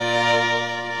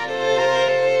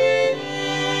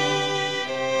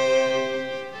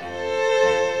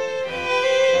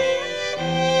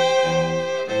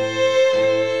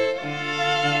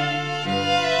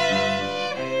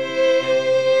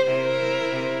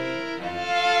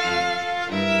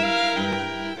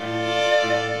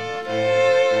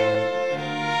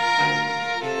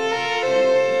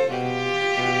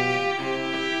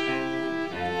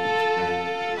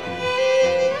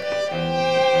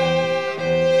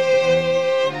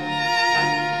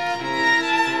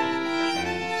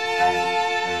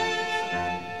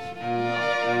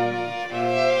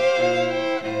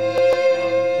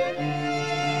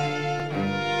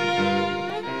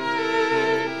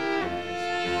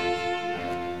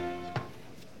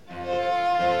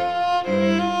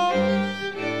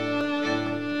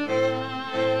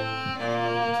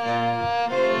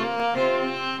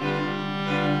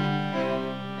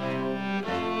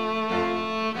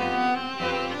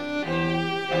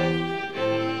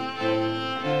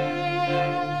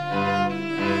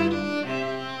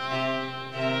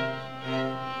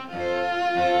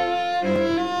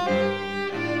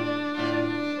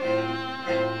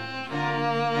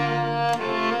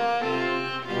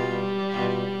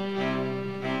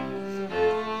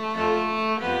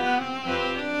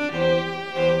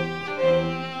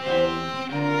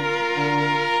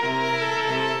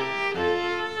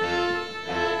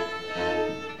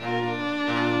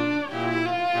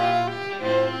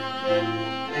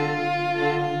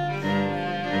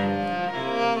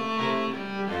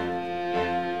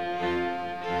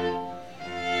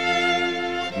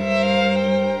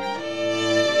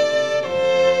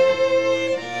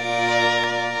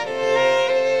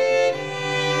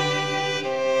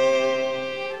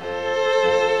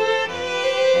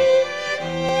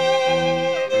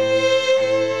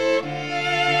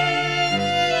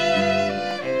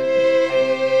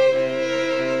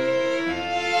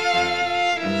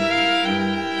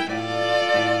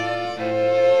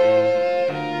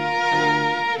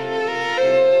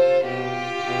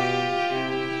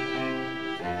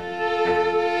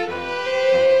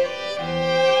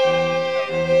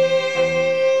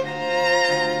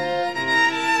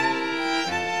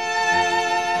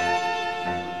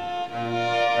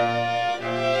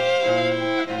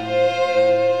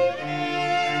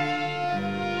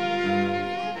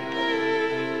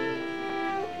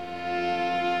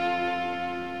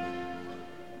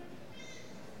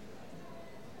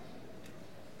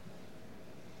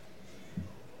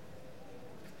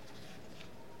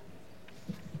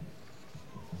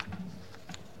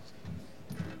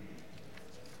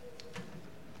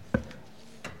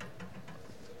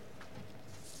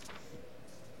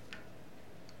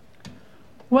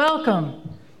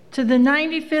Welcome to the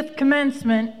 95th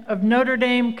commencement of Notre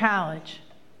Dame College.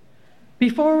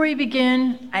 Before we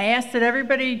begin, I ask that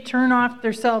everybody turn off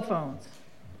their cell phones.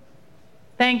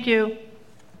 Thank you.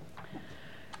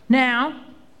 Now,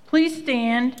 please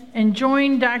stand and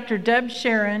join Dr. Deb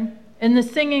Sharon in the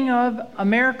singing of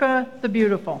America the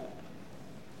Beautiful.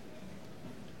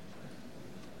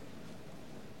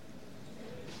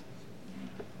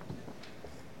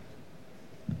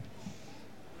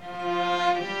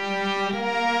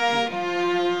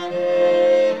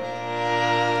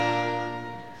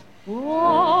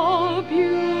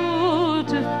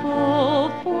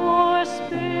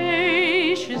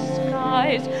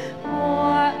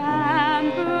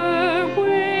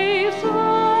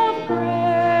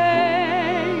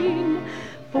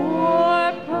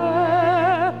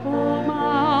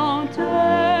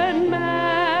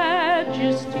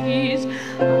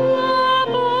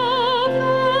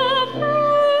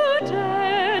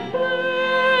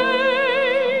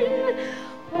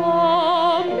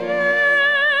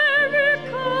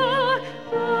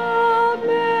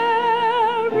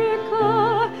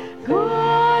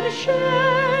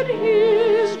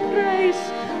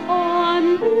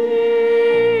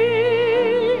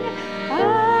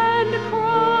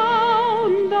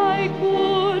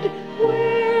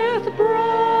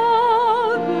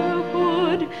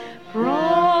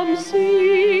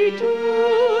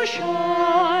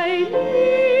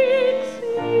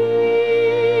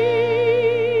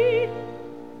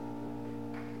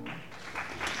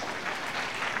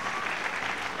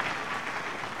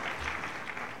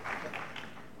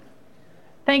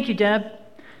 Thank you, Deb.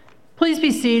 Please be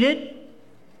seated.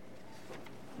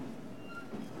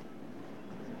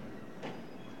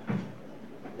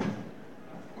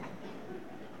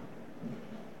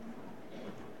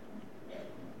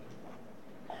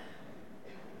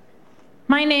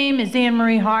 My name is Anne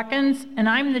Marie Hawkins, and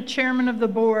I'm the chairman of the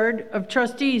Board of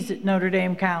Trustees at Notre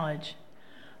Dame College.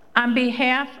 On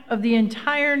behalf of the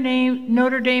entire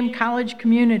Notre Dame College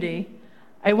community,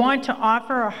 I want to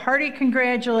offer a hearty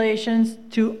congratulations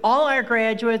to all our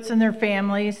graduates and their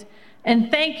families,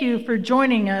 and thank you for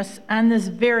joining us on this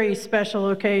very special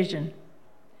occasion.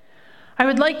 I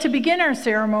would like to begin our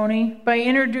ceremony by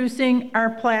introducing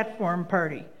our platform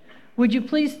party. Would you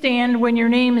please stand when your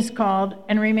name is called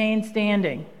and remain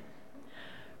standing?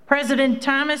 President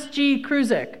Thomas G.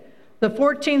 Kruzek, the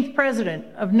 14th president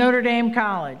of Notre Dame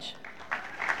College.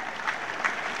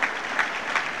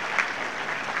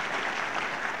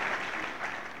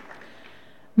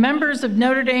 Members of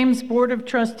Notre Dame's Board of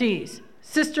Trustees,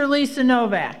 Sister Lisa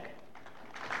Novak.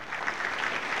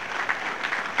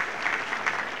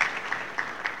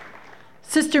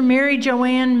 Sister Mary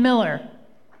Joanne Miller.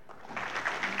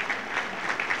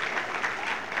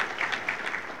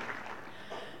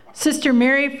 Sister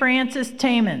Mary Frances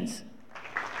Tamans.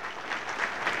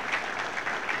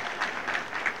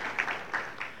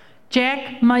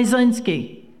 Jack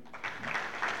Myslinski.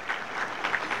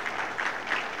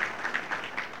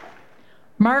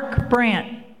 Mark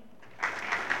Brandt.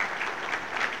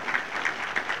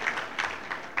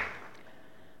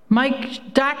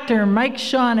 Dr. Mike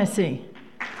Shaughnessy.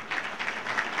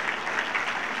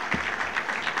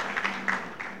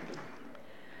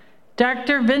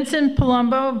 Dr. Vincent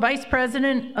Palumbo, Vice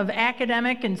President of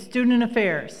Academic and Student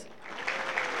Affairs.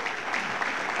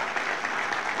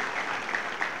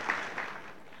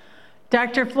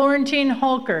 Dr. Florentine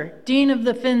Holker, Dean of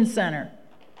the Finn Center.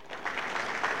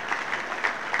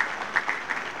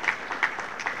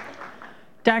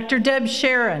 Dr. Deb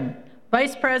Sharon,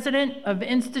 Vice President of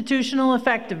Institutional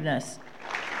Effectiveness.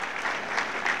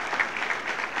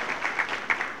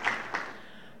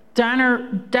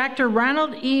 Dr.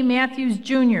 Ronald E. Matthews,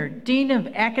 Jr., Dean of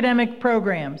Academic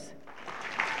Programs.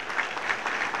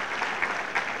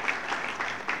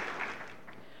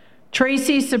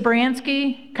 Tracy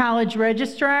Sobransky, College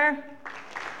Registrar.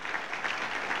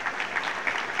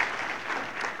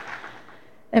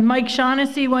 And Mike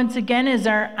Shaughnessy, once again, is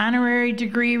our honorary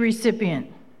degree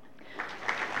recipient.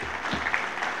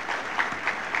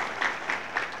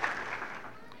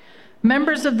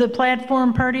 Members of the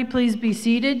platform party, please be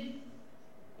seated.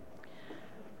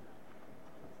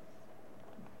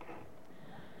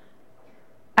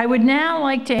 I would now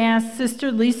like to ask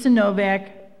Sister Lisa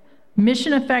Novak,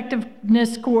 Mission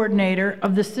Effectiveness Coordinator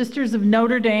of the Sisters of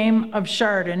Notre Dame of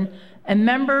Chardon and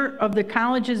member of the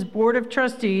college's Board of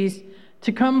Trustees,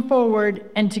 to come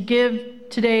forward and to give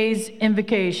today's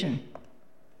invocation.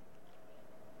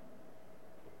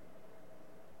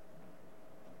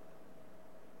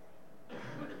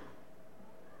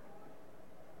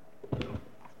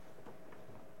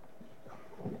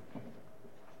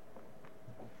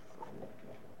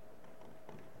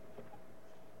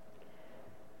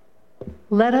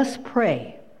 Let us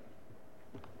pray.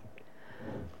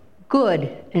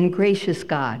 Good and gracious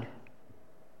God,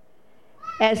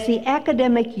 as the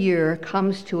academic year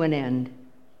comes to an end,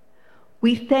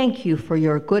 we thank you for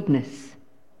your goodness.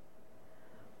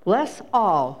 Bless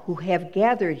all who have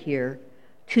gathered here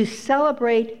to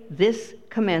celebrate this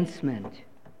commencement.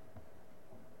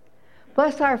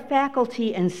 Bless our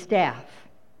faculty and staff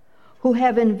who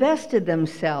have invested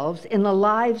themselves in the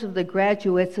lives of the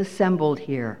graduates assembled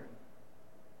here.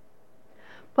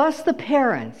 Bless the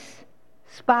parents,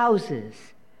 spouses,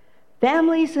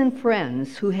 families, and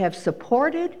friends who have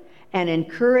supported and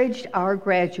encouraged our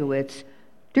graduates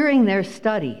during their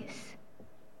studies.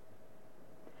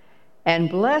 And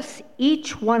bless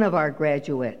each one of our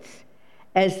graduates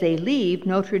as they leave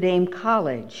Notre Dame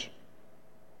College.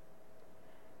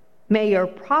 May your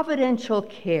providential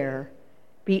care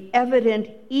be evident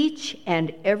each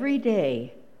and every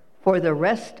day for the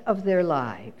rest of their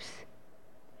lives.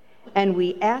 And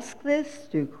we ask this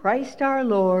through Christ our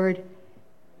Lord.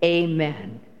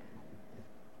 Amen.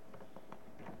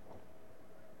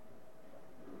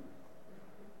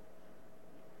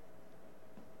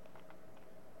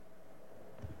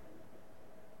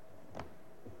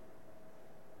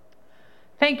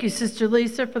 Thank you, Sister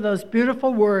Lisa, for those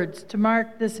beautiful words to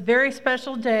mark this very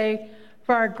special day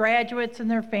for our graduates and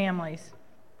their families.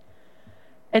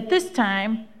 At this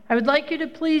time, I would like you to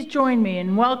please join me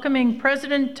in welcoming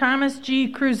President Thomas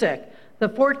G. Kruzek, the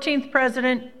 14th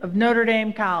President of Notre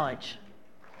Dame College.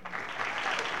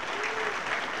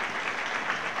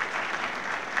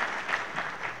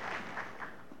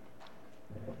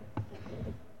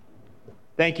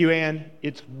 Thank you, Ann.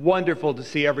 It's wonderful to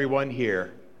see everyone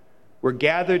here. We're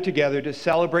gathered together to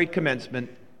celebrate commencement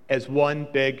as one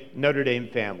big Notre Dame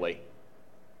family.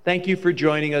 Thank you for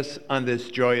joining us on this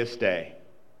joyous day.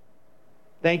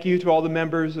 Thank you to all the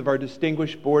members of our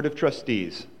distinguished Board of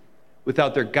Trustees.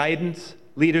 Without their guidance,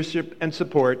 leadership, and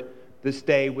support, this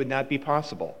day would not be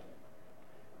possible.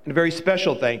 And a very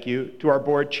special thank you to our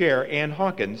board chair, Ann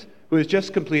Hawkins, who has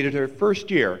just completed her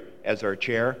first year as our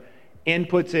chair and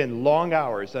puts in long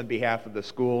hours on behalf of the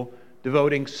school,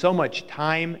 devoting so much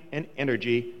time and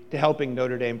energy to helping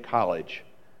Notre Dame College.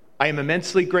 I am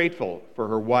immensely grateful for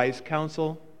her wise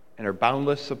counsel and her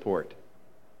boundless support.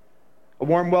 A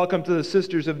warm welcome to the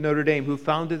Sisters of Notre Dame who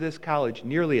founded this college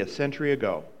nearly a century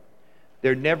ago.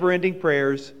 Their never-ending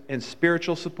prayers and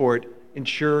spiritual support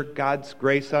ensure God's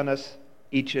grace on us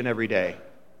each and every day.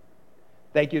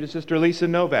 Thank you to Sister Lisa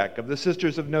Novak of the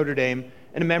Sisters of Notre Dame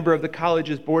and a member of the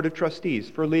college's Board of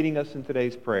Trustees for leading us in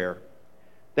today's prayer.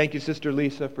 Thank you, Sister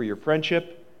Lisa, for your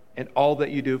friendship and all that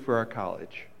you do for our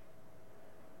college.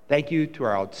 Thank you to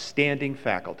our outstanding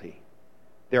faculty.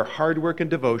 Their hard work and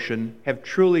devotion have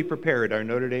truly prepared our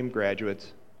Notre Dame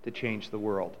graduates to change the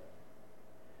world.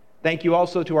 Thank you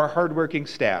also to our hardworking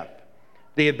staff.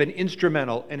 They have been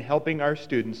instrumental in helping our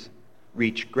students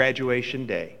reach graduation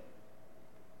day.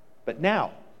 But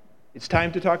now, it's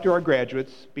time to talk to our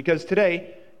graduates because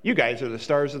today, you guys are the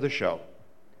stars of the show.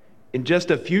 In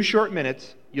just a few short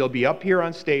minutes, you'll be up here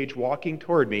on stage walking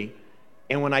toward me,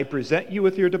 and when I present you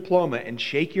with your diploma and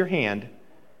shake your hand,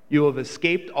 you will have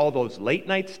escaped all those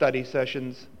late-night study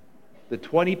sessions, the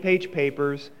 20-page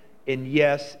papers, and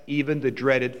yes, even the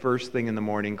dreaded first thing in the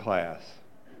morning class.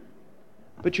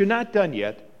 But you're not done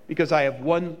yet, because I have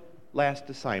one last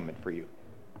assignment for you.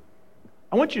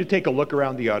 I want you to take a look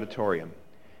around the auditorium.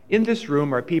 In this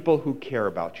room are people who care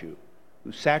about you,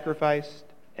 who sacrificed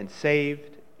and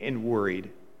saved and worried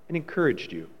and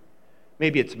encouraged you.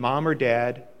 Maybe it's mom or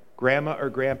dad, grandma or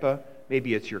grandpa,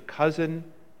 maybe it's your cousin,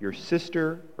 your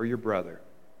sister, or your brother.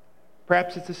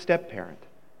 Perhaps it's a step-parent.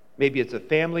 Maybe it's a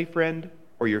family friend,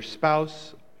 or your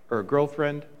spouse, or a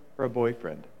girlfriend, or a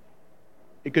boyfriend.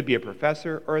 It could be a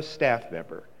professor or a staff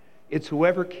member. It's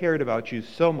whoever cared about you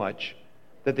so much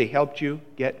that they helped you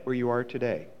get where you are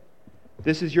today.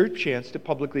 This is your chance to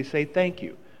publicly say thank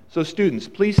you. So students,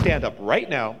 please stand up right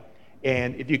now,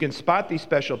 and if you can spot these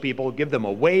special people, give them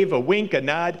a wave, a wink, a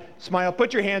nod, smile,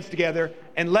 put your hands together,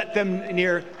 and let them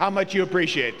hear how much you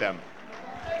appreciate them.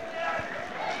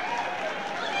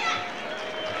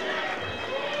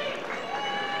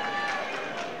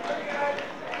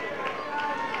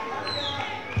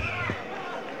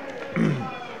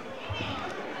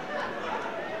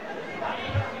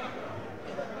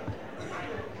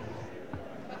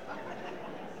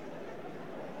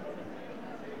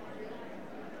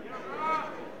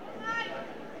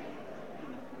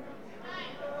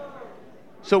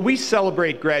 So we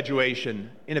celebrate graduation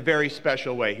in a very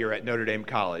special way here at Notre Dame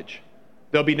College.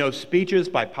 There'll be no speeches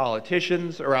by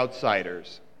politicians or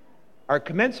outsiders. Our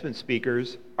commencement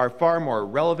speakers are far more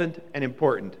relevant and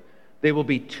important, They will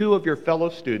be two of your fellow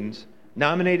students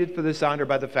nominated for this honor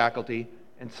by the faculty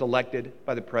and selected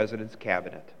by the President's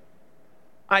Cabinet.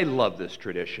 I love this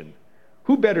tradition.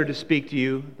 Who better to speak to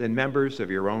you than members of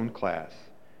your own class?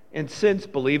 And since,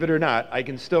 believe it or not, I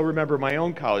can still remember my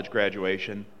own college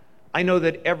graduation, I know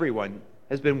that everyone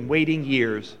has been waiting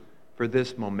years for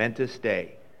this momentous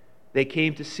day. They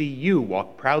came to see you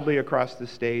walk proudly across the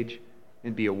stage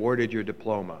and be awarded your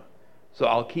diploma. So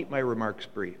I'll keep my remarks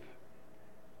brief.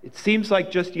 It seems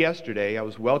like just yesterday I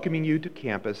was welcoming you to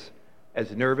campus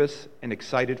as nervous and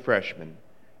excited freshmen,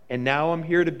 and now I'm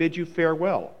here to bid you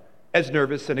farewell as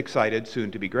nervous and excited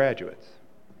soon-to-be graduates.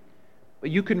 But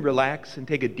you can relax and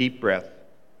take a deep breath.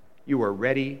 You are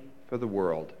ready for the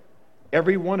world.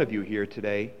 Every one of you here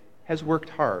today has worked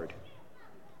hard.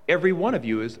 Every one of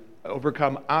you has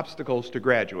overcome obstacles to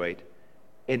graduate,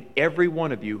 and every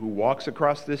one of you who walks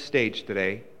across this stage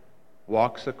today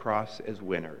walks across as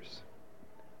winners.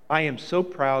 I am so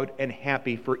proud and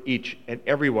happy for each and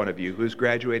every one of you who is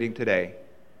graduating today,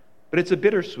 but it's a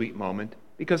bittersweet moment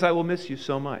because I will miss you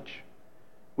so much.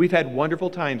 We've had wonderful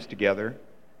times together.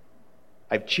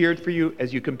 I've cheered for you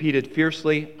as you competed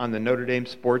fiercely on the Notre Dame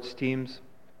sports teams.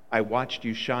 I watched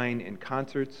you shine in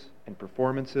concerts and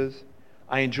performances.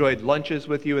 I enjoyed lunches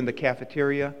with you in the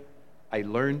cafeteria. I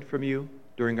learned from you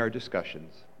during our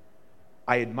discussions.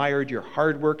 I admired your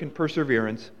hard work and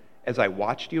perseverance as I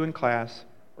watched you in class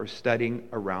or studying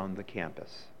around the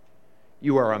campus.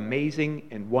 You are amazing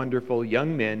and wonderful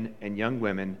young men and young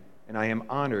women, and I am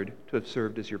honored to have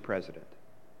served as your president.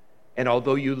 And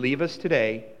although you leave us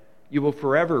today, you will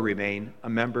forever remain a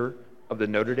member of the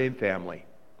Notre Dame family,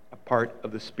 a part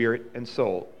of the spirit and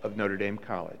soul of Notre Dame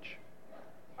College.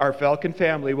 Our Falcon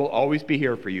family will always be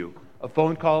here for you, a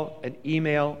phone call, an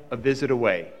email, a visit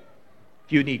away.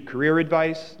 If you need career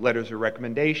advice, letters of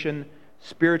recommendation,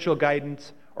 spiritual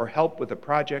guidance, or help with a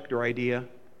project or idea,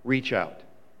 reach out.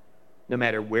 No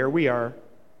matter where we are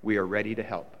ready to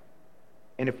help.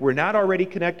 And if we're not already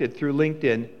connected through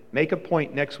LinkedIn, make a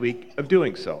point next week of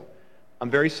doing so. I'm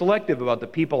very selective about the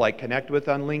people I connect with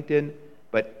on LinkedIn,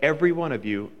 but every one of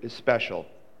you is special,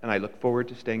 and I look forward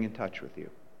to staying in touch with you.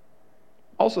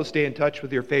 Also, stay in touch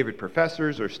with your favorite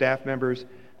professors or staff members.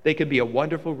 They can be a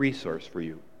wonderful resource for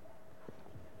you.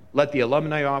 Let the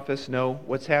alumni office know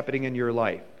what's happening in your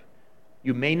life.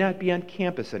 You may not be on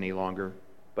campus any longer,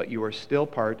 but you are still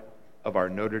part of our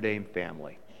Notre Dame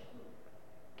family.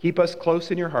 Keep us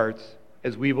close in your hearts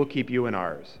as we will keep you in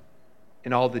ours.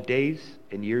 In all the days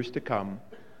and years to come,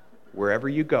 wherever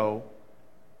you go,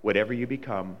 whatever you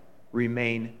become,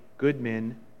 remain good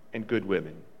men and good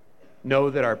women.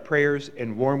 Know that our prayers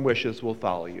and warm wishes will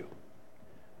follow you.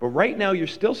 But right now you're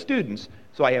still students,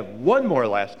 so I have one more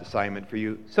last assignment for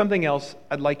you, something else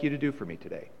I'd like you to do for me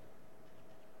today.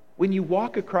 When you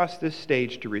walk across this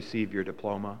stage to receive your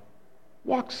diploma,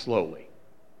 walk slowly.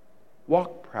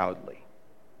 Walk proudly.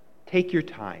 Take your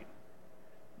time.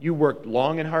 You worked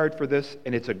long and hard for this,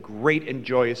 and it's a great and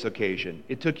joyous occasion.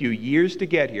 It took you years to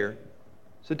get here,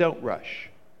 so don't rush.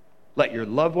 Let your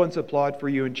loved ones applaud for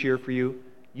you and cheer for you.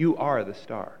 You are the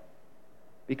star.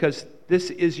 Because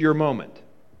this is your moment.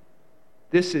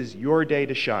 This is your day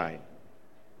to shine.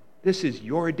 This is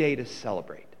your day to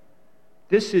celebrate.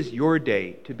 This is your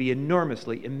day to be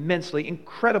enormously, immensely,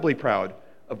 incredibly proud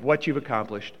of what you've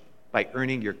accomplished by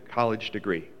earning your college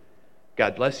degree.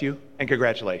 God bless you, and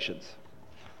congratulations.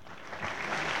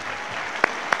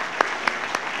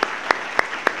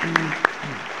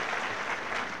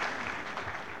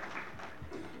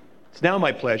 It's now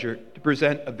my pleasure to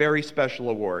present a very special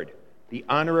award, the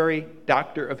Honorary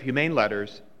Doctor of Humane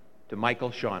Letters, to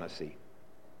Michael Shaughnessy.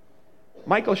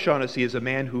 Michael Shaughnessy is a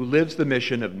man who lives the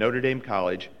mission of Notre Dame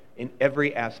College in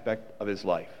every aspect of his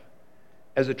life.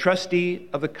 As a trustee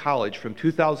of the college from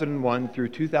 2001 through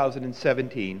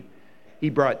 2017, he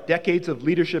brought decades of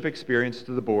leadership experience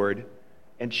to the board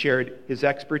and shared his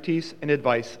expertise and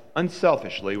advice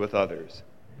unselfishly with others.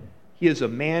 He is a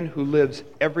man who lives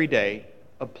every day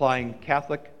applying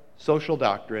Catholic social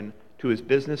doctrine to his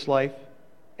business life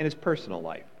and his personal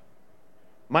life.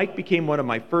 Mike became one of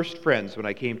my first friends when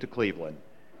I came to Cleveland.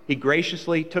 He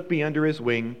graciously took me under his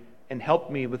wing and helped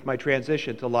me with my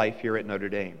transition to life here at Notre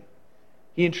Dame.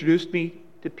 He introduced me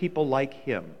to people like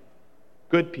him,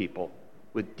 good people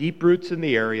with deep roots in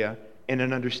the area and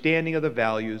an understanding of the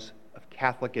values of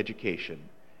Catholic education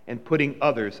and putting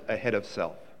others ahead of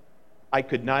self. I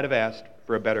could not have asked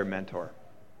for a better mentor.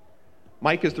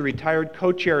 Mike is the retired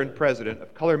co-chair and president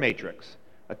of Color Matrix,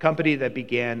 a company that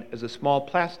began as a small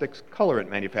plastics colorant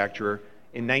manufacturer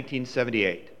in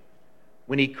 1978.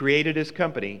 When he created his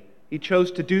company, he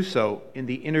chose to do so in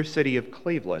the inner city of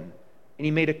Cleveland, and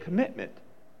he made a commitment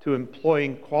to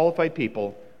employing qualified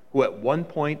people who at one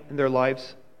point in their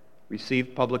lives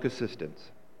received public assistance.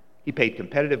 He paid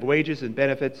competitive wages and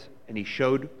benefits, and he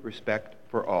showed respect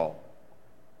for all.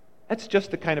 That's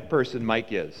just the kind of person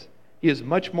Mike is. He is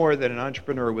much more than an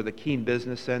entrepreneur with a keen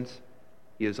business sense.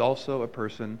 He is also a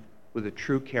person with a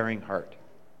true caring heart.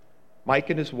 Mike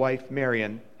and his wife,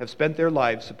 Marion, have spent their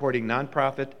lives supporting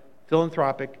nonprofit,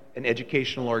 philanthropic, and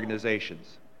educational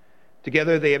organizations.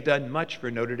 Together, they have done much for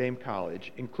Notre Dame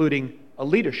College, including a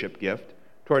leadership gift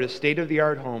toward a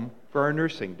state-of-the-art home for our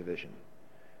nursing division.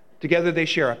 Together, they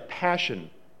share a passion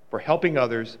for helping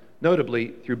others, notably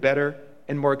through better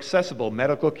and more accessible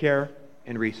medical care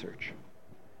and research.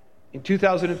 In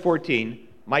 2014,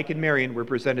 Mike and Marion were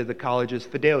presented the college's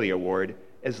Fidelia Award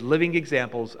as living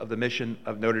examples of the mission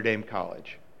of Notre Dame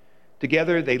College.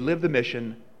 Together, they live the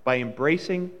mission by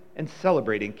embracing and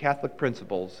celebrating Catholic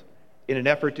principles in an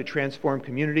effort to transform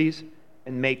communities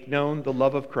and make known the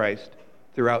love of Christ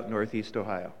throughout Northeast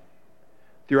Ohio.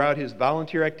 Throughout his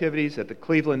volunteer activities at the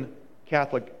Cleveland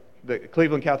Catholic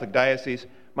Diocese,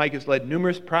 Mike has led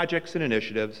numerous projects and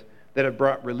initiatives that have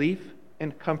brought relief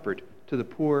and comfort to the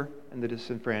poor and the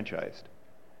disenfranchised.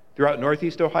 Throughout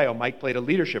Northeast Ohio, Mike played a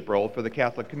leadership role for the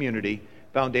Catholic Community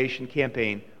Foundation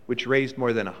campaign, which raised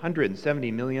more than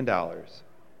 $170 million.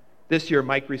 This year,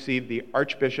 Mike received the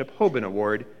Archbishop Hoban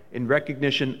Award in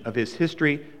recognition of his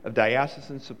history of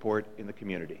diocesan support in the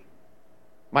community.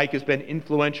 Mike has been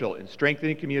influential in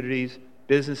strengthening communities,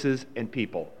 businesses, and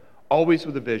people, always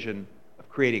with a vision of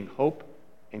creating hope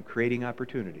and creating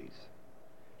opportunities.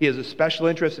 He has a special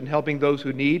interest in helping those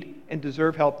who need and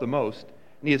deserve help the most,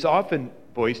 and he has often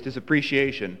voiced his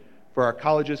appreciation for our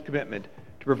college's commitment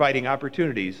to providing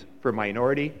opportunities for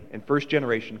minority and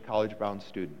first-generation college-bound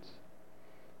students.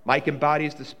 Mike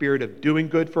embodies the spirit of doing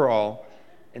good for all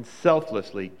and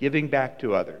selflessly giving back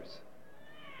to others.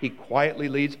 He quietly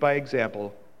leads by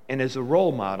example and is a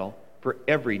role model for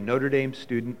every Notre Dame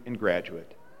student and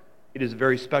graduate. It is a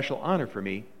very special honor for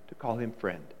me to call him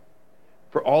friend.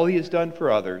 For all he has done for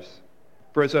others,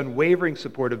 for his unwavering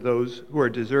support of those who are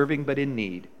deserving but in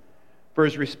need, for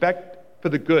his respect for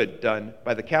the good done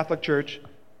by the Catholic Church,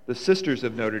 the Sisters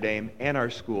of Notre Dame, and our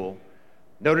school,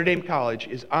 Notre Dame College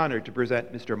is honored to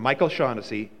present Mr. Michael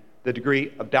Shaughnessy the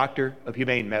degree of Doctor of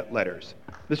Humane Letters.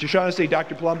 Mr. Shaughnessy,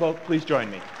 Dr. Palumbo, please join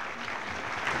me.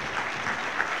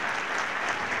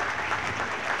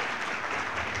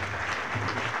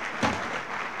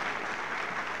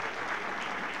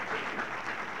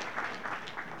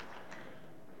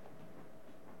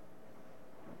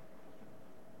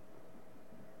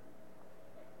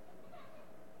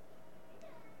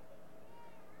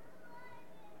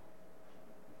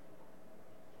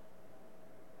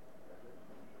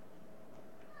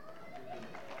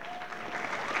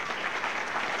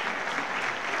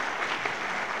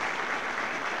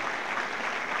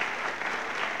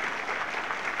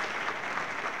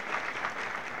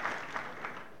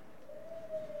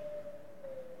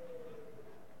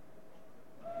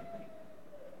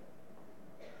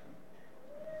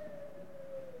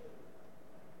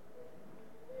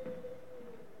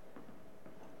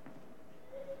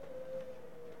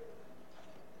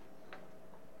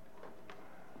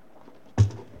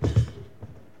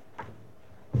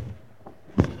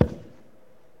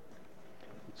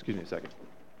 Excuse me a second.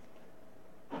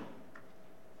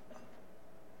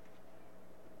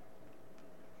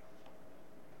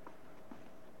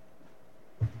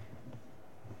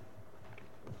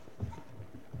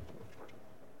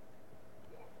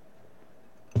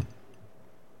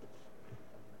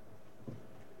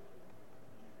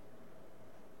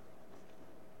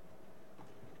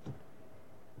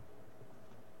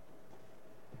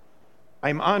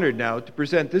 I'm honored now to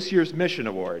present this year's Mission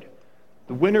Award.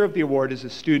 The winner of the award is a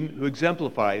student who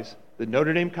exemplifies the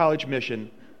Notre Dame College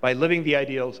mission by living the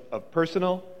ideals of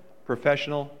personal,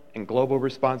 professional, and global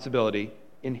responsibility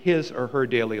in his or her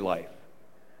daily life.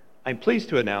 I'm pleased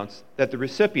to announce that the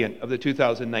recipient of the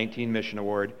 2019 Mission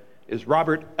Award is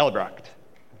Robert Elbracht.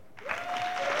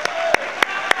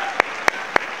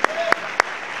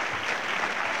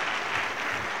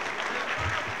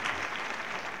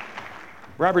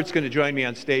 Robert's going to join me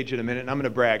on stage in a minute, and I'm going to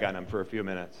brag on him for a few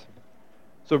minutes.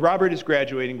 So Robert is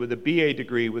graduating with a BA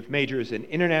degree with majors in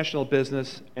international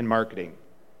business and marketing.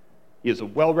 He is a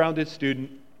well-rounded student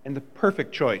and the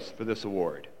perfect choice for this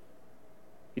award.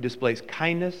 He displays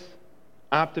kindness,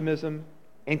 optimism,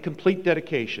 and complete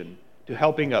dedication to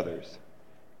helping others.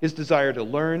 His desire to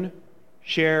learn,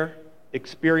 share,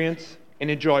 experience, and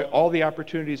enjoy all the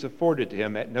opportunities afforded to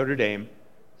him at Notre Dame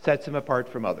sets him apart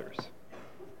from others.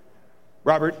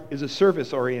 Robert is a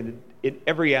service-oriented in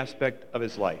every aspect of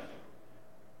his life.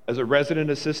 As a resident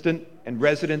assistant and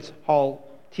residence hall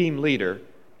team leader,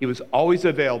 he was always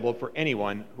available for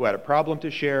anyone who had a problem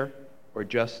to share or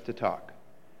just to talk.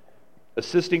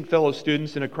 Assisting fellow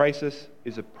students in a crisis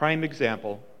is a prime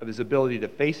example of his ability to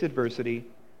face adversity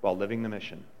while living the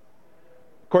mission.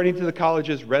 According to the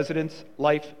college's residence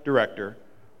life director,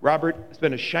 Robert has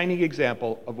been a shining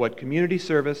example of what community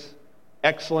service,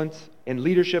 excellence, and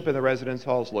leadership in the residence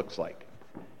halls looks like.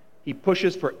 He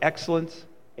pushes for excellence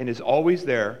and is always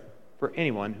there for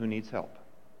anyone who needs help.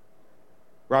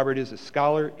 Robert is a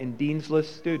scholar and Dean's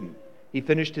List student. He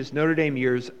finished his Notre Dame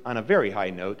years on a very high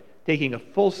note, taking a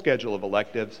full schedule of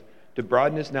electives to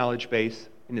broaden his knowledge base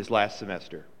in his last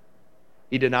semester.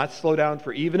 He did not slow down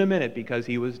for even a minute because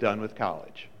he was done with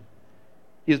college.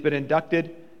 He has been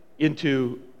inducted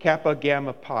into Kappa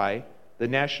Gamma Pi, the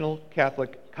National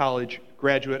Catholic College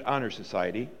Graduate Honor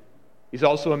Society. He's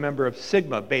also a member of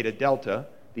Sigma Beta Delta,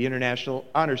 the International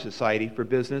Honor Society for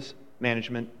Business,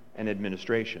 Management, and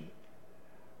Administration.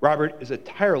 Robert is a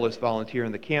tireless volunteer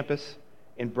in the campus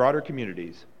and broader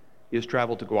communities. He has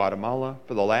traveled to Guatemala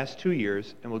for the last 2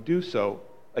 years and will do so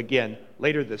again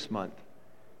later this month.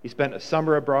 He spent a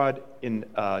summer abroad in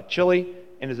Chile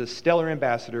and is a stellar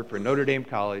ambassador for Notre Dame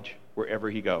College wherever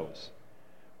he goes.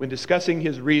 When discussing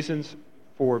his reasons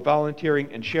for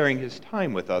volunteering and sharing his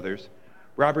time with others,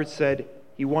 Robert said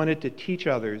he wanted to teach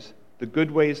others the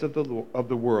good ways of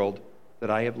the world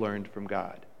that I have learned from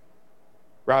God.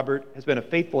 Robert has been a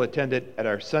faithful attendant at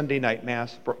our Sunday night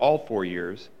Mass for all 4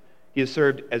 years. He has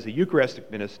served as a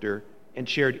Eucharistic minister and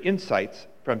shared insights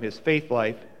from his faith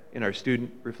life in our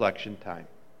student reflection time.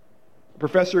 A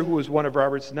professor who was one of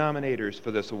Robert's nominators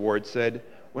for this award said,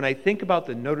 "When I think about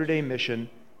the Notre Dame mission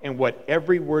and what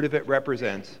every word of it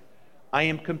represents, I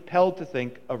am compelled to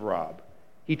think of Rob.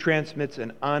 He transmits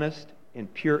an honest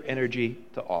and pure energy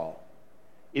to all."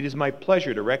 It is my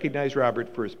pleasure to recognize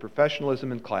Robert for his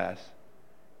professionalism in class,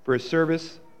 for his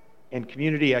service and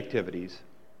community activities,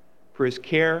 for his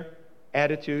care,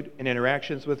 attitude, and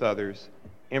interactions with others,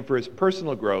 and for his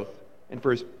personal growth and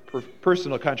for his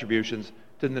personal contributions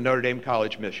to the Notre Dame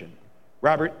College mission.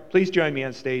 Robert, please join me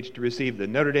on stage to receive the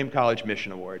Notre Dame College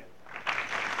Mission Award.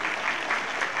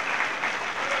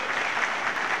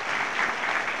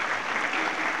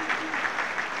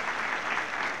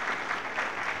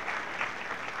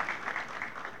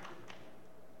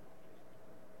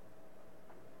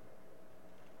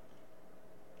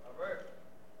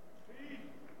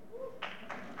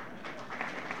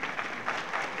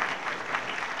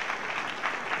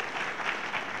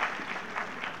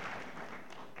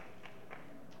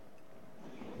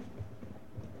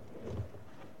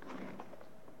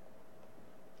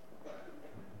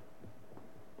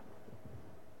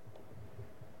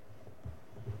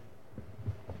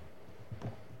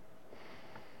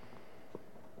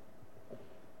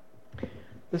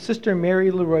 The Sister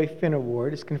Mary Leroy Finn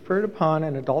Award is conferred upon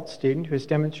an adult student who has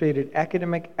demonstrated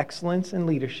academic excellence and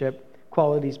leadership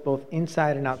qualities both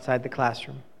inside and outside the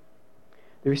classroom.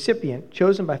 The recipient,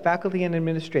 chosen by faculty and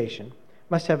administration,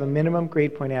 must have a minimum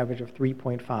grade point average of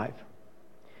 3.5.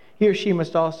 He or she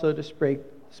must also display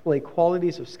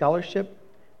qualities of scholarship,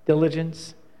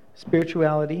 diligence,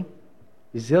 spirituality,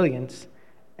 resilience,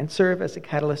 and serve as a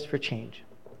catalyst for change.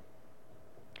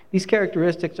 These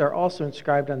characteristics are also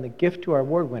inscribed on the gift to our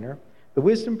award winner, the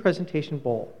Wisdom Presentation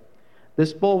Bowl.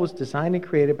 This bowl was designed and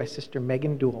created by Sister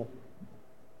Megan Duell.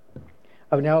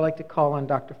 I would now like to call on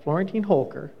Dr. Florentine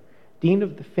Holker, Dean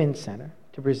of the Finn Center,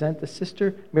 to present the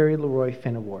Sister Mary Leroy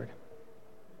Finn Award.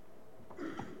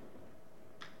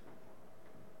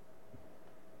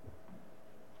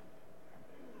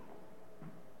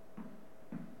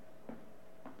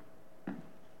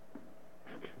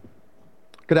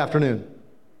 Good afternoon.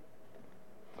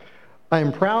 I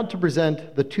am proud to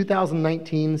present the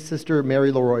 2019 Sister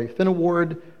Mary Leroy Finn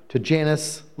Award to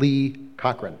Janice Lee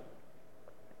Cochran.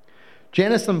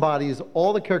 Janice embodies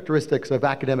all the characteristics of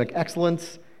academic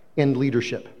excellence and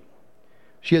leadership.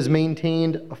 She has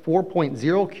maintained a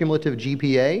 4.0 cumulative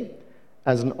GPA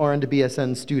as an RN to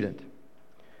BSN student.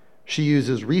 She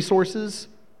uses resources,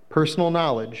 personal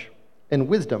knowledge, and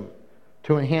wisdom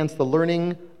to enhance the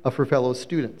learning of her fellow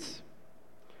students.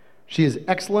 She is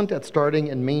excellent at starting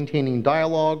and maintaining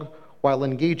dialogue while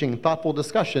engaging thoughtful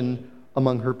discussion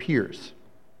among her peers.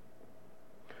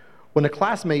 When a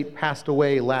classmate passed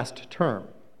away last term,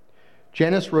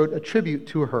 Janice wrote a tribute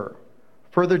to her,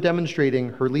 further demonstrating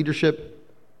her leadership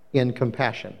and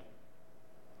compassion.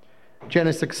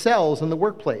 Janice excels in the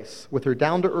workplace with her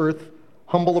down-to-earth,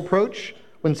 humble approach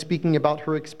when speaking about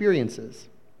her experiences.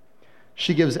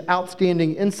 She gives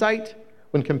outstanding insight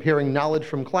when comparing knowledge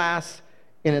from class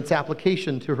and its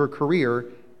application to her career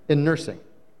in nursing.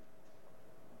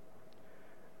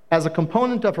 As a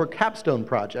component of her capstone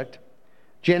project,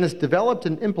 Janice developed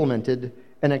and implemented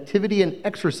an activity and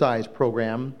exercise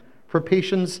program for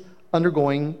patients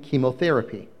undergoing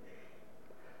chemotherapy.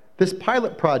 This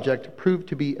pilot project proved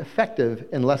to be effective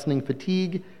in lessening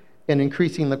fatigue and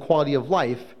increasing the quality of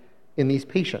life in these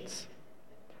patients.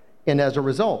 And as a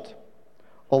result,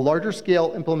 a larger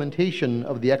scale implementation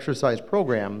of the exercise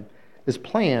program is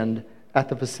planned at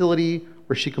the facility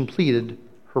where she completed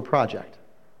her project.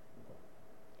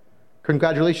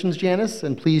 Congratulations, Janice,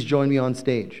 and please join me on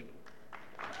stage.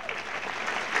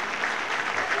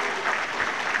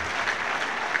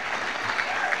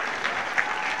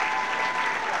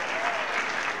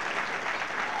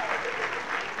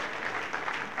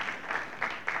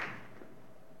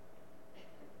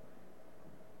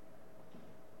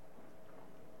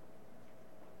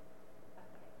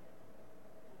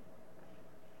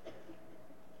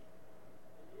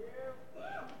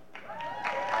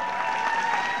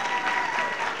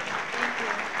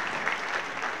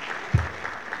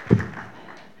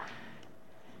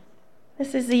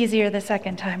 This is easier the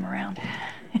second time around.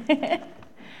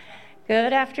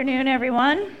 Good afternoon,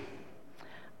 everyone.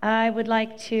 I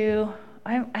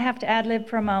have to ad-lib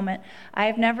for a moment.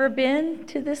 I've never been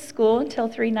to this school until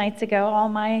 3 nights ago. All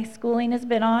my schooling has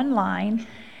been online.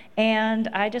 And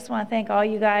I just want to thank all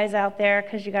you guys out there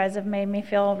because you guys have made me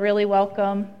feel really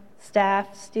welcome.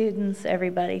 Staff, students,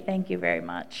 everybody, thank you very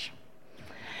much.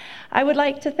 I would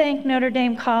like to thank Notre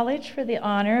Dame College for the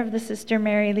honor of the Sister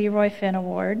Mary Leroy Finn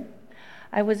Award.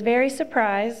 I was very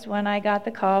surprised when I got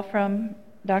the call from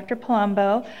Dr.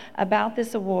 Palumbo about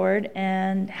this award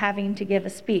and having to give a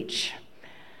speech.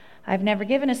 I've never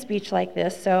given a speech like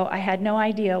this, so I had no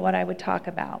idea what I would talk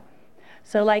about.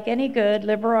 So like any good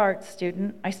liberal arts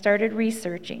student, I started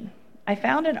researching. I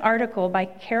found an article by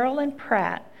Carolyn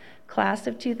Pratt, class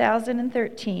of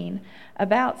 2013,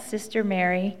 about Sister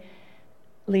Mary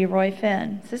Leroy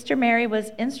Finn. Sister Mary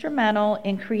was instrumental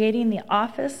in creating the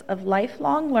Office of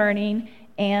Lifelong Learning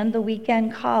and the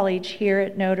Weekend College here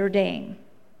at Notre Dame.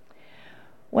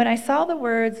 When I saw the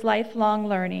words lifelong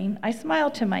learning, I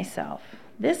smiled to myself.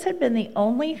 This had been the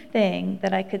only thing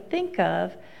that I could think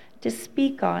of to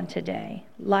speak on today,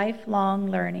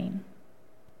 lifelong learning.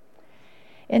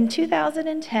 In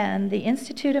 2010, the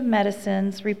Institute of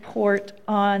Medicine's report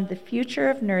on the future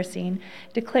of nursing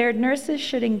declared nurses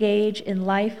should engage in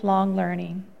lifelong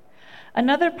learning.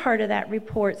 Another part of that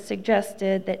report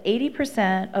suggested that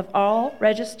 80% of all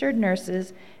registered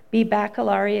nurses be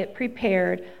baccalaureate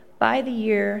prepared by the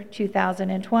year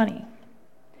 2020.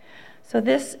 So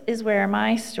this is where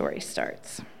my story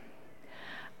starts.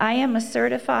 I am a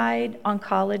certified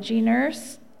oncology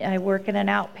nurse. I work in an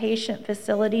outpatient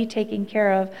facility taking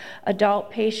care of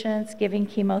adult patients giving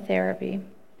chemotherapy.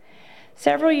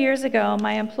 Several years ago,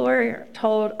 my employer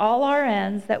told all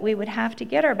RNs that we would have to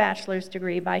get our bachelor's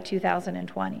degree by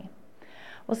 2020.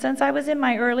 Well, since I was in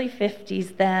my early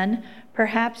 50s then,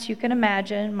 perhaps you can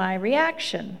imagine my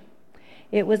reaction.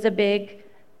 It was a big,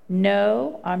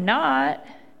 no, I'm not.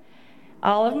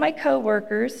 All of my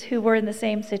coworkers who were in the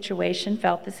same situation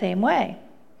felt the same way.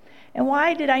 And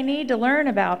why did I need to learn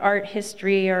about art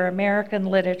history or American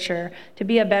literature to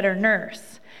be a better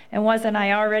nurse? And wasn't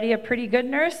I already a pretty good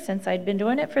nurse since I'd been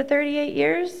doing it for 38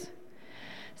 years?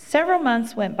 Several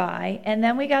months went by, and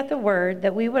then we got the word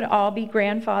that we would all be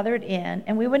grandfathered in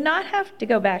and we would not have to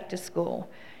go back to school.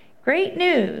 Great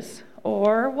news,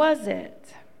 or was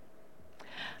it?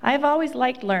 I've always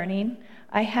liked learning.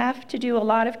 I have to do a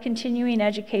lot of continuing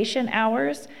education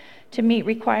hours to meet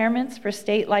requirements for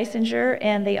state licensure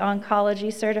and the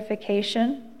oncology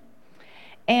certification.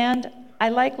 And I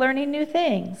like learning new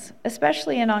things,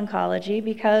 especially in oncology,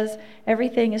 because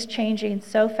everything is changing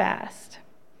so fast.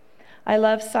 I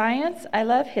love science, I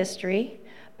love history,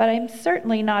 but I'm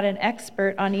certainly not an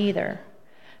expert on either.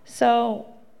 So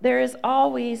there is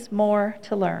always more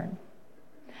to learn.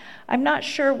 I'm not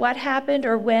sure what happened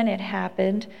or when it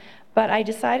happened, but I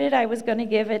decided I was going to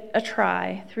give it a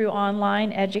try through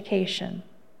online education.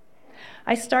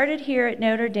 I started here at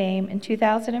Notre Dame in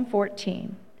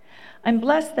 2014. I'm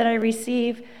blessed that I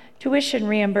receive tuition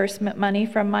reimbursement money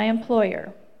from my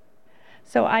employer.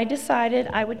 So I decided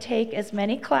I would take as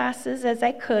many classes as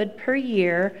I could per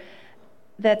year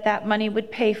that money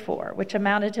would pay for, which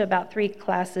amounted to about 3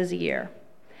 classes a year.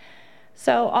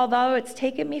 So although it's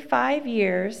taken me 5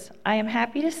 years, I am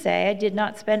happy to say I did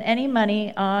not spend any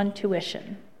money on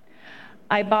tuition.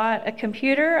 I bought a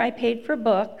computer, I paid for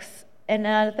books, and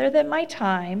other than my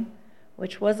time,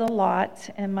 which was a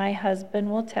lot, and my husband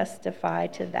will testify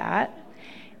to that,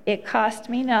 it cost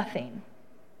me nothing.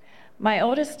 My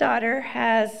oldest daughter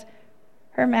has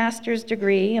her master's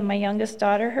degree, and my youngest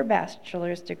daughter her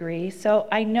bachelor's degree. So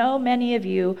I know many of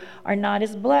you are not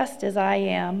as blessed as I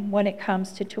am when it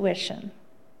comes to tuition.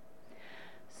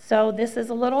 So this is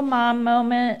a little mom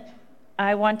moment.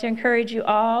 I want to encourage you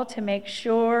all to make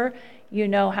sure you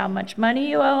know how much money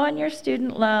you owe on your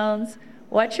student loans,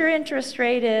 what your interest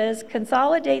rate is,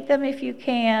 consolidate them if you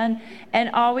can, and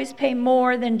always pay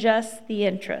more than just the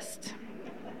interest.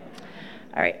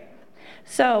 All right.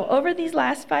 So over these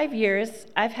last 5 years,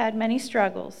 I've had many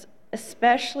struggles,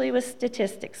 especially with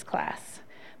statistics class.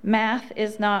 Math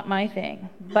is not my thing,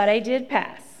 but I did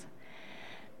pass.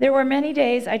 There were many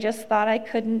days I just thought I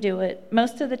couldn't do it.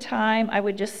 Most of the time, I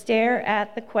would just stare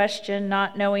at the question,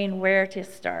 not knowing where to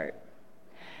start.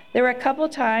 There were a couple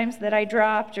times that I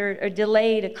dropped or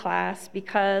delayed a class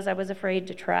because I was afraid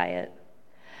to try it.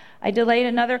 I delayed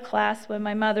another class when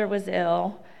my mother was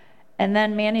ill, and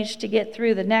then managed to get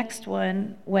through the next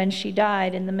one when she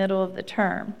died in the middle of the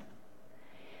term.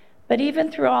 But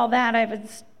even through all that,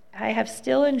 I have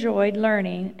still enjoyed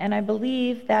learning, and I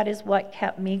believe that is what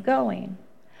kept me going.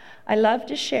 I love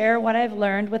to share what I've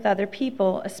learned with other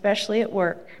people, especially at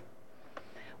work.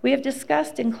 We have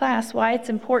discussed in class why it's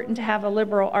important to have a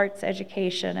liberal arts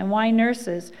education and why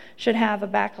nurses should have a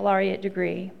baccalaureate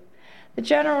degree. The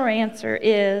general answer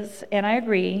is, and I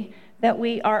agree, that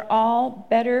we are all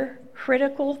better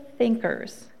critical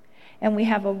thinkers, and we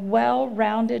have a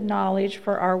well-rounded knowledge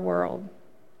for our world.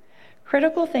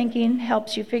 Critical thinking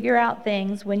helps you figure out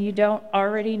things when you don't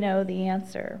already know the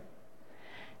answer.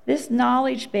 This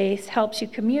knowledge base helps you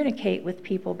communicate with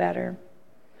people better.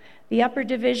 The upper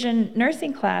division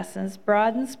nursing classes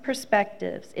broadens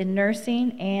perspectives in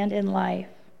nursing and in life.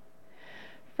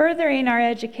 Furthering our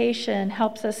education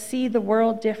helps us see the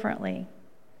world differently.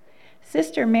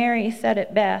 Sister Mary said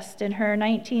it best in her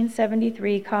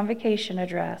 1973 convocation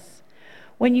address.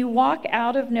 When you walk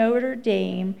out of Notre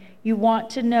Dame, you want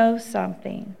to know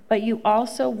something, but you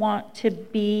also want to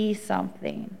be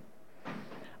something.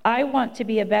 I want to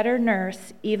be a better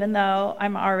nurse, even though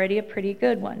I'm already a pretty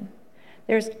good one.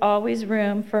 There's always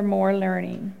room for more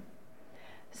learning.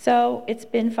 So it's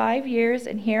been 5 years,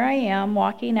 and here I am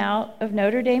walking out of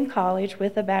Notre Dame College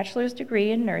with a bachelor's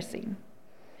degree in nursing.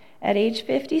 At age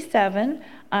 57,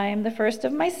 I am the first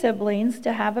of my siblings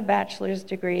to have a bachelor's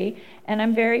degree, and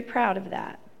I'm very proud of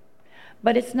that.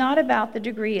 But it's not about the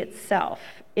degree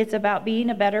itself. It's about being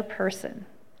a better person.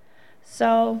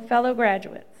 So, fellow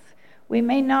graduates, we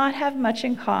may not have much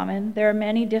in common. There are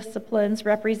many disciplines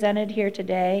represented here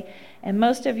today, and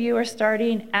most of you are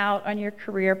starting out on your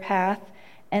career path,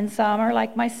 and some are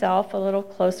like myself, a little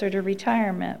closer to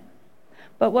retirement.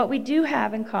 But what we do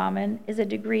have in common is a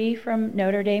degree from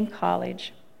Notre Dame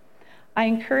College. I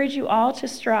encourage you all to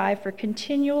strive for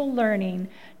continual learning,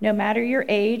 no matter your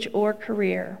age or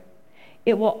career.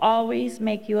 It will always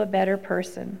make you a better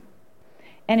person.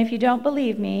 And if you don't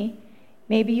believe me,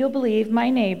 maybe you'll believe my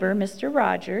neighbor, Mr.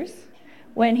 Rogers,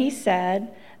 when he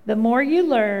said, "The more you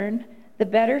learn, the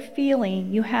better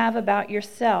feeling you have about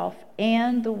yourself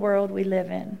and the world we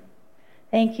live in."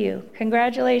 Thank you.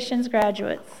 Congratulations,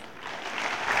 graduates.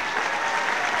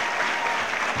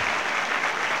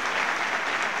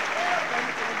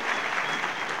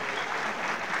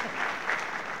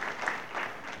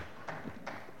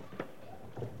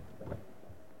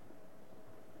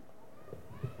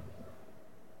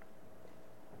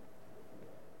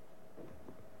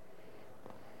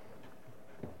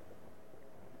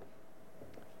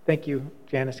 Thank you,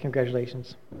 Janice.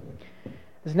 Congratulations.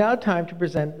 It's now time to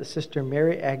present the Sister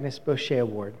Mary Agnes Boucher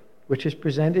Award, which is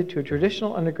presented to a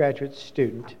traditional undergraduate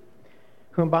student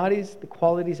who embodies the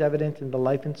qualities evident in the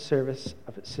life and service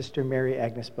of Sister Mary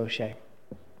Agnes Boucher.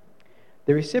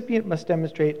 The recipient must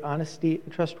demonstrate honesty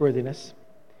and trustworthiness,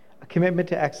 a commitment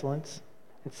to excellence,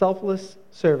 and selfless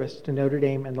service to Notre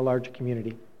Dame and the larger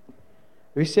community.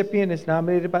 The recipient is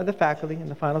nominated by the faculty, and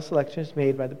the final selection is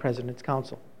made by the President's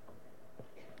Council.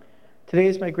 Today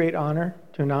is my great honor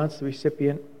to announce the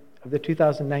recipient of the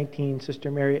 2019 Sister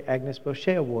Mary Agnes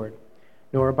Boucher Award,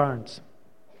 Nora Barnes.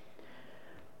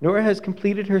 Nora has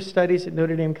completed her studies at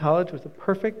Notre Dame College with a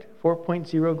perfect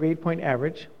 4.0 grade point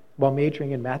average while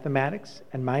majoring in mathematics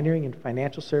and minoring in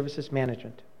financial services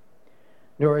management.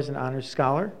 Nora is an honors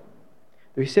scholar,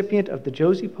 the recipient of the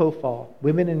Josie Pofall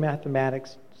Women in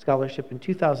Mathematics Scholarship in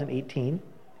 2018,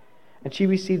 and she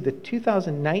received the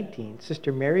 2019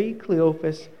 Sister Mary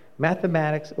Cleophas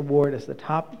Mathematics Award as the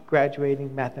top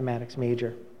graduating mathematics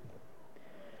major.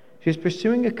 She is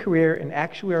pursuing a career in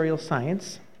actuarial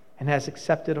science and has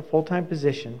accepted a full-time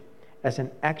position as an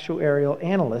actuarial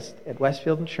analyst at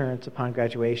Westfield Insurance upon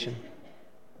graduation.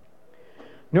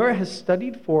 Nora has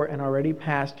studied for and already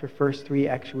passed her first 3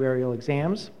 actuarial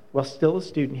exams while still a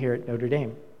student here at Notre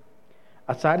Dame.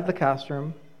 Outside of the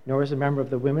classroom, Nora is a member of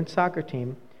the women's soccer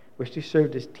team, where she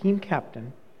served as team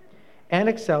captain and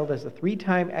excelled as a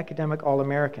 3-time academic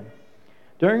All-American.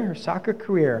 During her soccer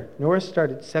career, Nora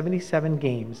started 77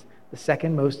 games, the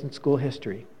second most in school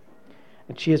history,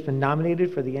 and she has been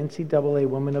nominated for the NCAA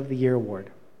Woman of the Year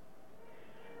award.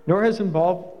 Nora is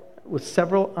involved with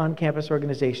several on-campus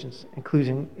organizations,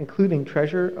 including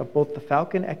treasurer of both the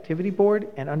Falcon Activity Board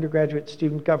and undergraduate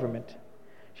student government.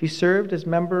 She served as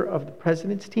member of the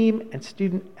President's Team and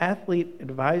Student Athlete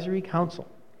Advisory Council.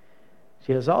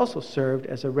 She has also served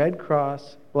as a Red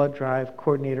Cross blood drive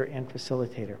coordinator and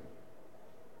facilitator.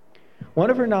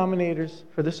 One of her nominators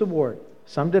for this award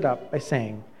summed it up by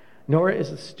saying, "Nora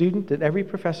is a student that every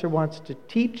professor wants to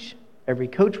teach, every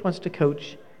coach wants to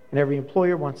coach, and every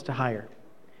employer wants to hire."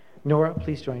 Nora,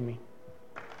 please join me.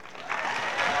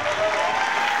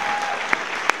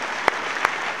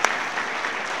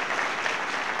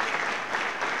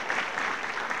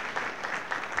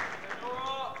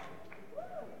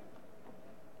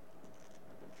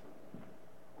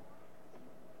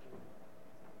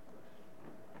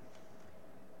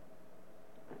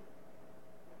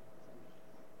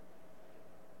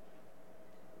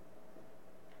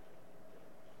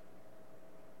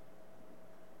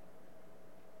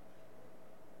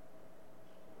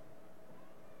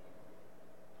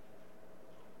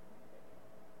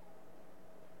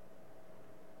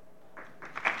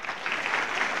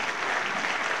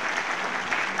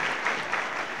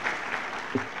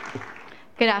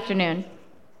 Good afternoon.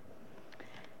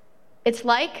 It's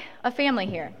like a family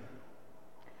here.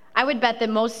 I would bet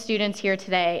that most students here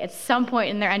today at some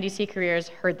point in their NDC careers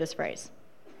heard this phrase.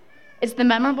 It's the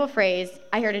memorable phrase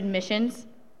I heard admissions,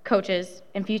 coaches,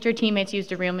 and future teammates use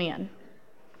to reel me in.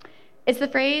 It's the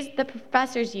phrase that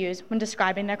professors use when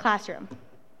describing their classroom.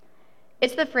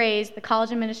 It's the phrase the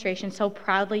college administration so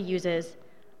proudly uses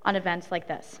on events like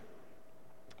this.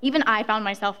 Even I found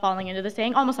myself falling into the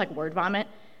saying, almost like word vomit,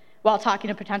 while talking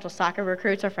to potential soccer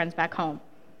recruits or friends back home.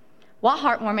 While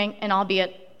heartwarming and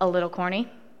albeit a little corny,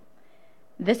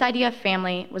 this idea of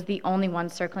family was the only one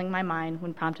circling my mind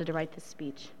when prompted to write this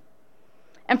speech.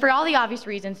 And for all the obvious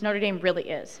reasons, Notre Dame really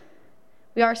is.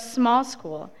 We are a small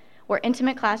school where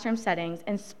intimate classroom settings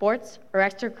and sports or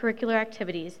extracurricular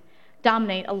activities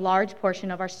dominate a large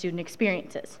portion of our student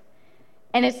experiences.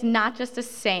 And it's not just a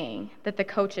saying that the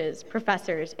coaches,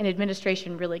 professors, and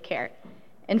administration really care.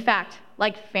 In fact,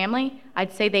 like family,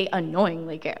 I'd say they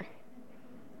annoyingly care.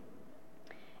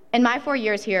 In my 4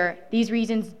 years here, these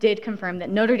reasons did confirm that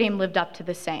Notre Dame lived up to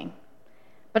this saying.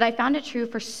 But I found it true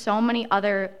for so many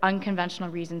other unconventional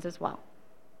reasons as well.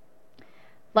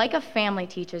 Like a family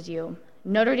teaches you,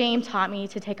 Notre Dame taught me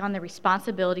to take on the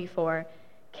responsibility for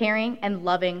caring and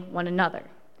loving one another.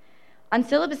 On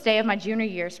syllabus day of my junior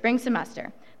year, spring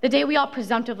semester, the day we all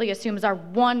presumptively assume is our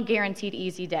one guaranteed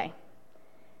easy day,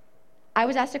 I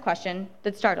was asked a question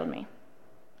that startled me.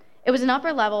 It was an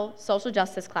upper-level social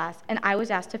justice class, and I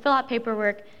was asked to fill out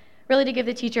paperwork, really to give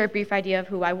the teacher a brief idea of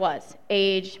who I was,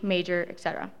 age, major,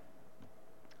 etc.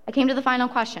 I came to the final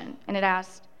question, and it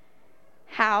asked,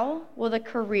 how will the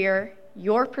career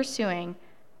you're pursuing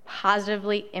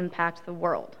positively impact the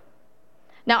world?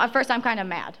 Now, at first, I'm kind of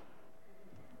mad.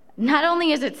 Not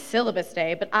only is it syllabus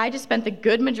day, but I just spent the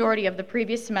good majority of the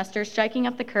previous semester striking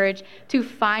up the courage to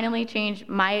finally change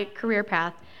my career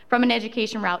path from an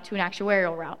education route to an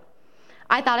actuarial route.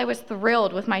 I thought I was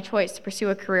thrilled with my choice to pursue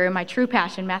a career in my true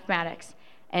passion, mathematics.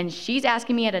 And she's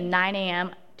asking me at a 9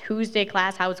 a.m. Tuesday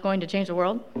class how it's going to change the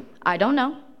world? I don't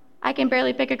know. I can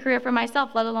barely pick a career for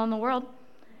myself, let alone the world.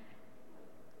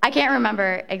 I can't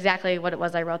remember exactly what it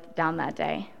was I wrote down that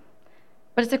day,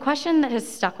 but it's a question that has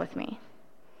stuck with me.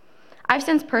 I've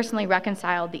since personally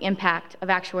reconciled the impact of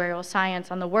actuarial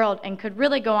science on the world and could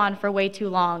really go on for way too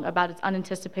long about its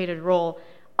unanticipated role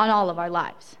on all of our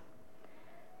lives.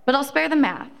 But I'll spare the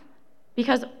math,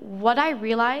 because what I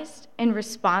realized in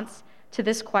response to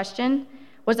this question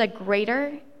was a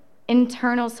greater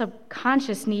internal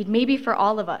subconscious need, maybe for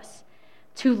all of us,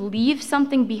 to leave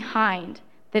something behind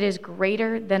that is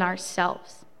greater than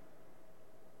ourselves.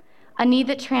 A need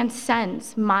that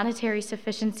transcends monetary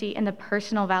sufficiency and the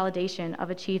personal validation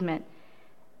of achievement.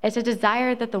 It's a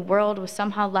desire that the world was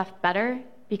somehow left better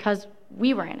because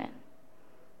we were in it.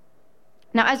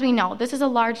 Now, as we know, this is a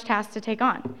large task to take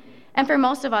on. And for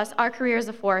most of us, our career is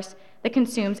a force that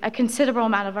consumes a considerable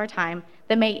amount of our time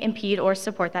that may impede or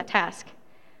support that task.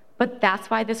 But that's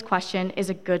why this question is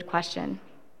a good question.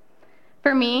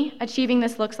 For me, achieving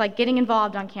this looks like getting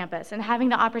involved on campus and having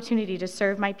the opportunity to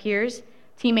serve my peers,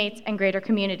 teammates, and greater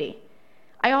community.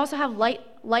 I also have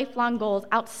lifelong goals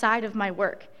outside of my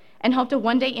work and hope to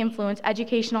one day influence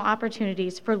educational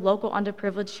opportunities for local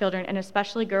underprivileged children and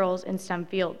especially girls in STEM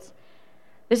fields.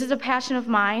 This is a passion of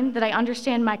mine that I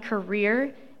understand my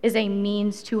career is a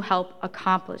means to help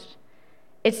accomplish.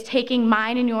 It's taking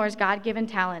mine and yours God-given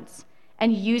talents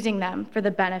and using them for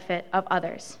the benefit of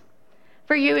others.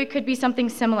 For you, it could be something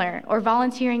similar, or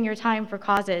volunteering your time for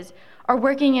causes, or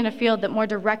working in a field that more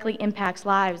directly impacts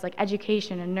lives like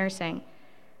education and nursing.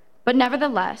 But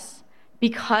nevertheless,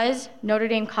 because Notre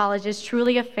Dame College is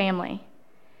truly a family,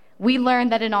 we learn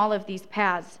that in all of these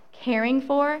paths, caring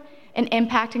for and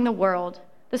impacting the world,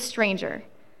 the stranger,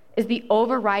 is the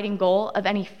overriding goal of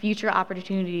any future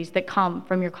opportunities that come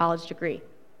from your college degree.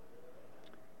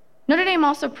 Notre Dame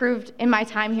also proved in my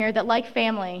time here that, like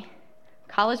family,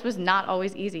 college was not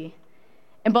always easy.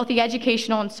 In both the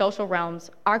educational and social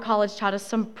realms, our college taught us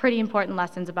some pretty important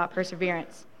lessons about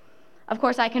perseverance. Of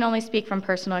course, I can only speak from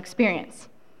personal experience.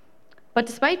 But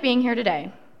despite being here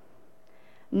today,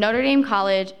 Notre Dame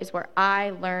College is where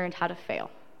I learned how to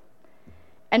fail.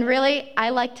 And really, I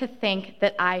like to think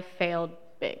that I failed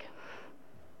big.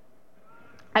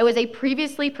 I was a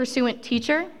previously pursuant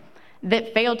teacher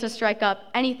that failed to strike up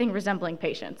anything resembling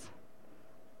patience.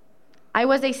 I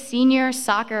was a senior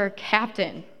soccer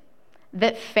captain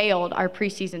that failed our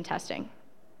preseason testing.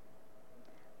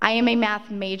 I am a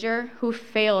math major who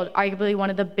failed arguably one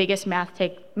of the biggest math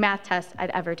tests I'd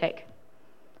ever take.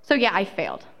 So yeah, I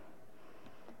failed.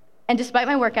 And despite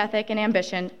my work ethic and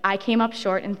ambition, I came up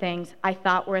short in things I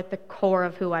thought were at the core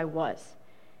of who I was.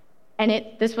 And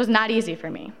this was not easy for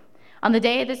me. On the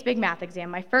day of this big math exam,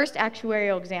 my first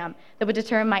actuarial exam that would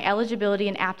determine my eligibility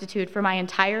and aptitude for my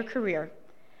entire career,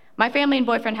 my family and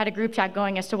boyfriend had a group chat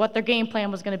going as to what their game plan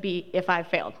was going to be if I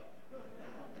failed.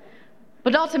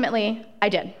 But ultimately, I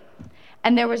did.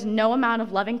 And there was no amount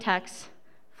of loving texts,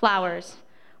 flowers,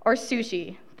 or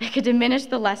sushi that could diminish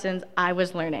the lessons I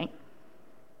was learning.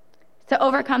 To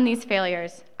overcome these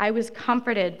failures, I was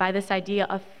comforted by this idea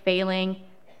of failing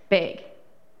big,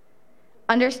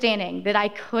 understanding that I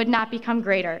could not become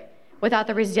greater without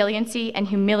the resiliency and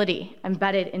humility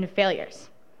embedded in failures.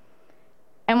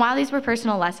 And while these were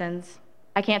personal lessons,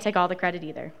 I can't take all the credit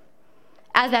either.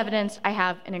 As evidenced, I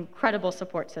have an incredible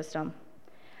support system.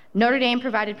 Notre Dame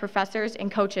provided professors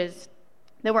and coaches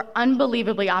that were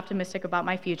unbelievably optimistic about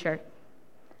my future.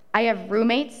 I have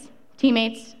roommates,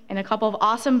 teammates, and a couple of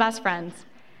awesome best friends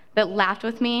that laughed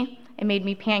with me and made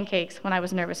me pancakes when I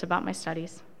was nervous about my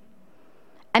studies.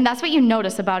 And that's what you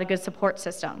notice about a good support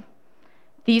system.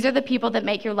 These are the people that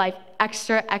make your life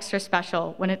extra, extra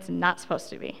special when it's not supposed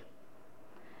to be.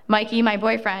 Mikey, my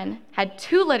boyfriend, had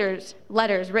 2 letters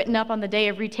written up on the day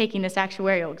of retaking this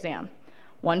actuarial exam.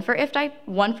 One for if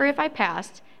I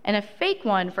passed, and a fake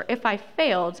one for if I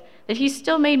failed that he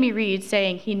still made me read,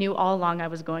 saying he knew all along I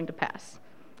was going to pass,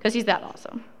 because he's that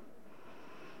awesome.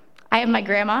 I have my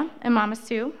grandma and Mama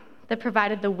Sue that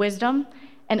provided the wisdom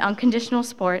and unconditional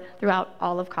support throughout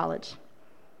all of college.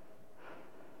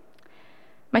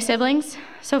 My siblings,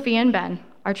 Sophia and Ben,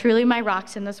 are truly my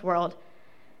rocks in this world,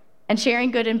 and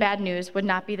sharing good and bad news would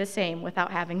not be the same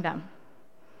without having them.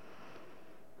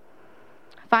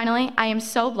 Finally, I am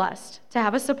so blessed to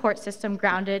have a support system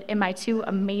grounded in my 2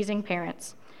 amazing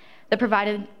parents that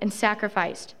provided and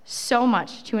sacrificed so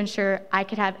much to ensure I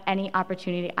could have any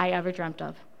opportunity I ever dreamt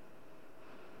of.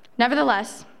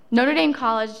 Nevertheless, Notre Dame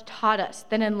College taught us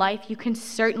that in life you can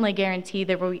certainly guarantee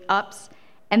there will be ups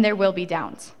and there will be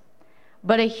downs.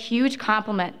 But a huge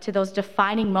compliment to those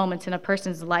defining moments in a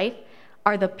person's life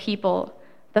are the people,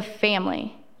 the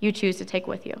family you choose to take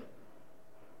with you.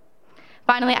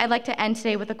 Finally, I'd like to end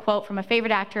today with a quote from a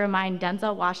favorite actor of mine,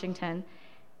 Denzel Washington,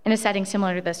 in a setting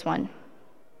similar to this one.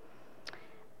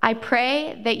 I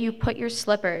pray that you put your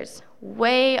slippers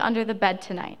way under the bed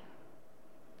tonight,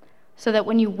 so that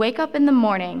when you wake up in the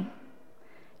morning,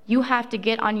 you have to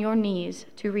get on your knees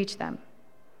to reach them.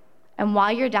 And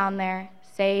while you're down there,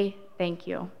 say thank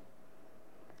you.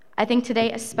 I think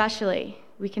today especially,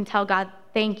 we can tell God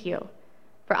thank you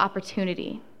for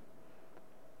opportunity.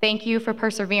 Thank you for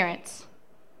perseverance.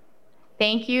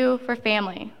 Thank you for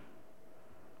family.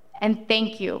 And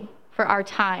thank you for our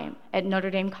time at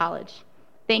Notre Dame College.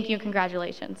 Thank you and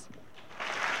congratulations.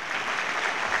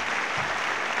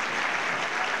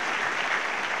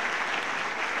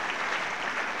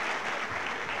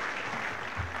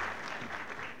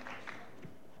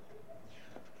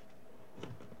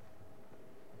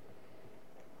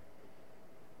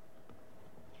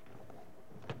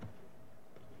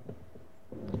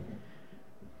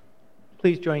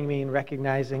 Please join me in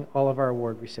recognizing all of our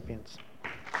award recipients.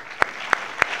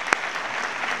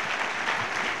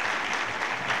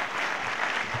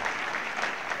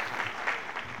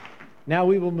 Now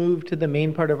we will move to the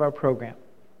main part of our program.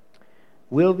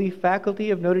 Will the faculty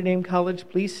of Notre Dame College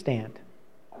please stand?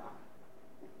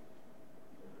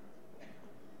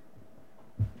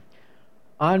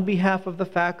 On behalf of the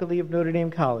faculty of Notre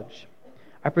Dame College,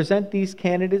 I present these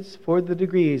candidates for the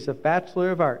degrees of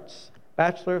Bachelor of Arts,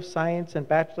 Bachelor of Science, and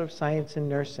Bachelor of Science in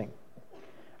Nursing.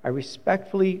 I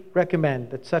respectfully recommend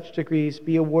that such degrees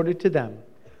be awarded to them.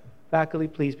 Faculty,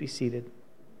 please be seated.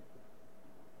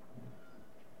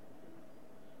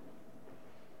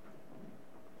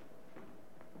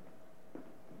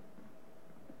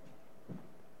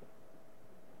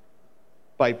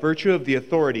 By virtue of the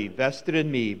authority vested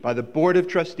in me by the Board of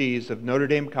Trustees of Notre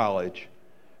Dame College,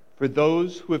 for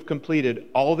those who have completed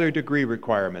all their degree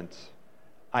requirements,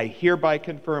 I hereby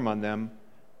confirm on them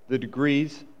the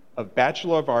degrees of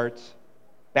Bachelor of Arts,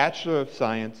 Bachelor of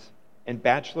Science, and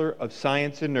Bachelor of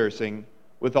Science in Nursing,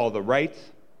 with all the rights,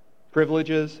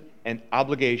 privileges, and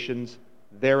obligations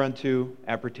thereunto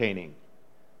appertaining.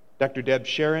 Dr. Deb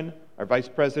Sharon, our Vice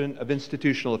President of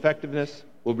Institutional Effectiveness,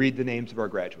 will read the names of our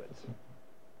graduates.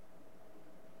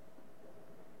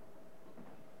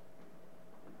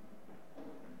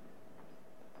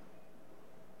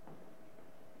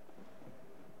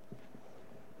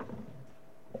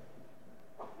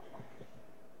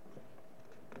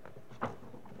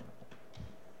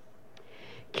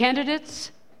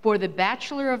 Candidates for the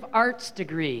Bachelor of Arts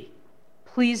degree,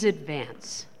 please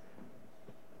advance.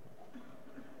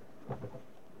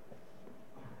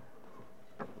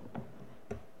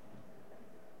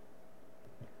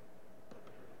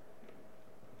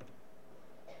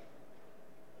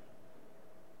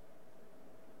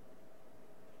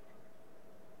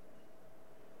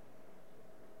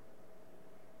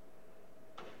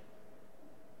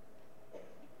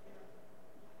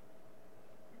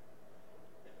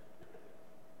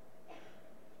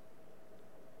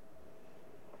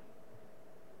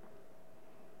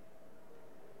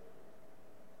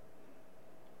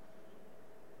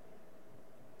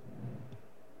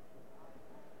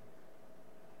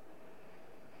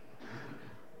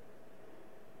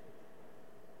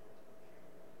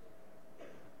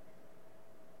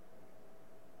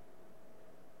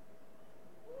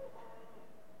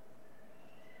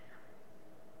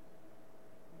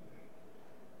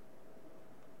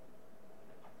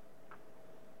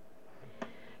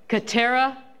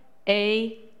 Katera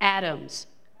A. Adams,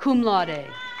 cum laude.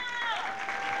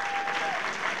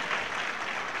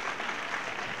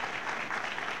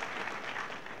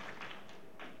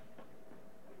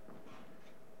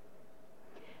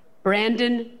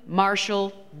 Brandon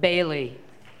Marshall Bailey.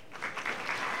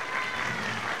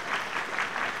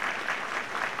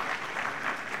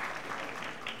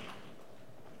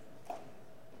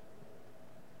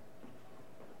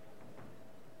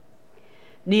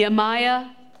 Nehemiah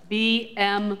B.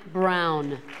 M.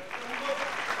 Brown.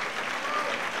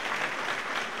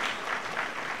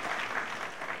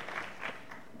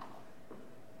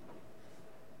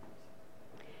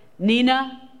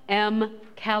 Nina M.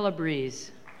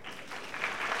 Calabrese.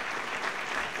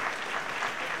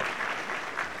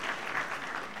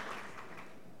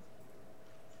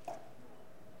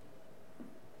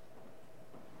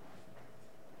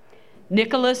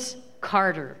 Nicholas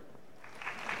Carter.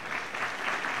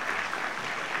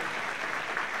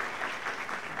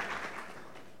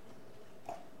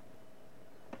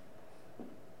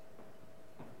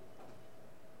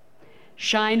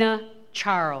 Shina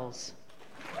Charles.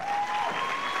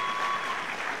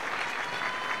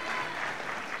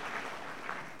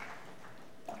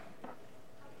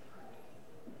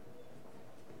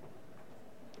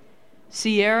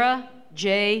 Sierra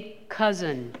J.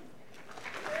 Cousin.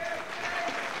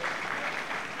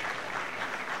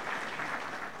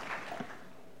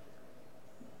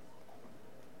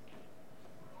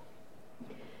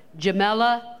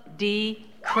 Jamela D.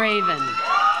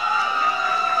 Craven.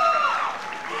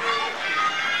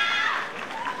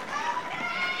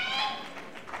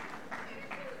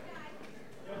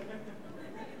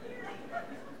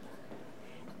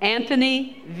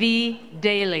 Anthony V.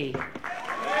 Daly.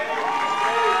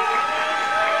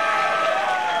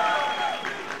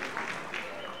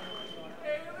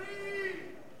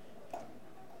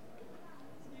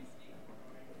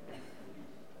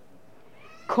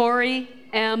 Corey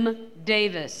M.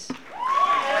 Davis.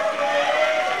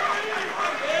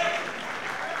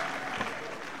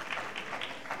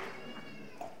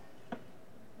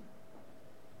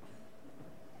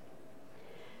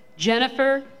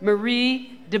 Jennifer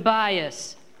Marie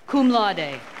DeBias, cum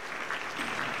laude.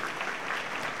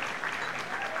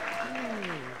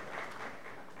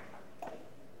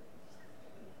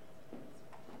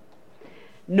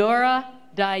 Nora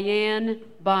Diane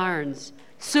Barnes,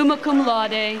 summa cum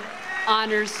laude,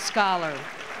 honors scholar.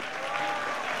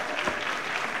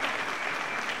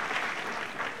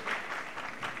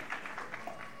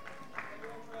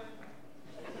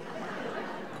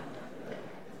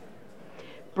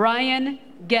 Brian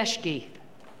Geschke.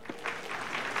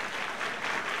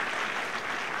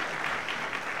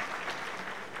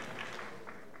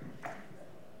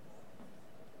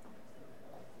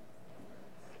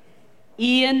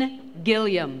 Ian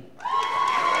Gilliam.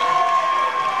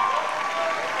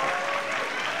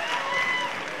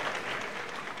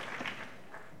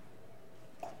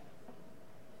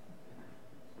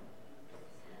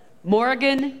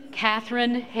 Morgan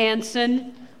Catherine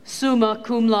Hansen, summa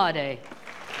cum laude.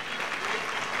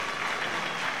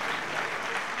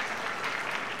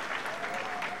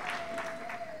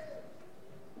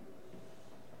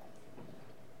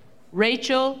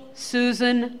 Rachel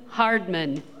Susan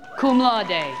Hardman, cum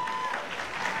laude.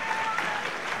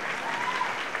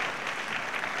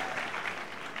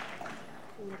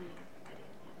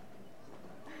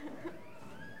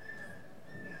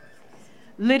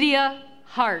 Lydia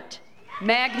Hart,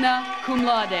 magna cum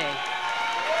laude.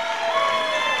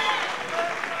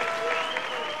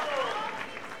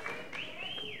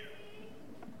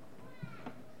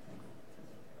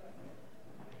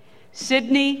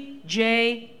 Sydney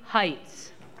J.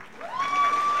 Heights.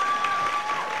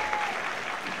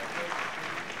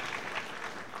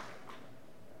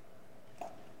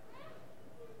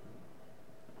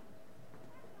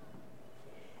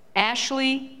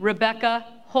 Ashley Rebecca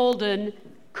Holden,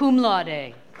 cum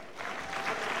laude.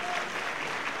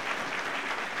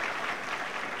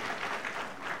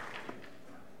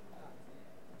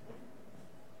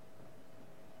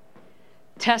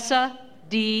 Tessa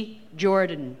D.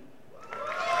 Jordan.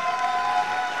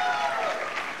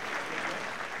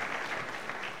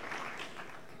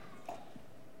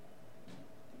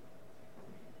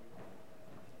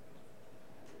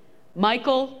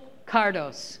 Michael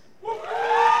Cardos.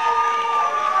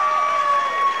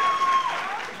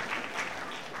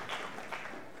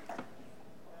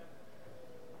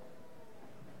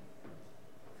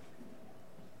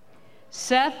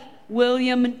 Seth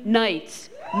William Knights,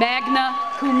 magna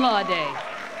cum laude.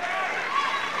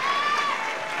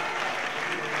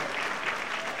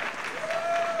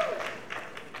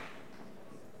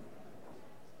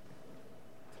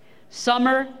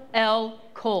 Summer L.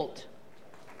 Colt.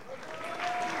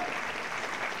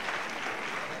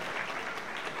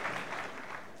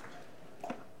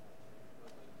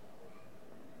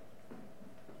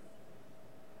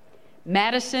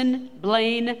 Madison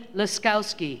Blaine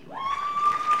Laskowski.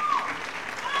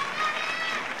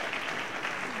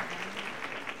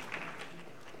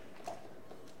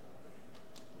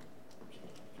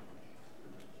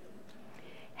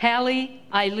 Hallie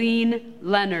Eileen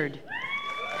Leonard.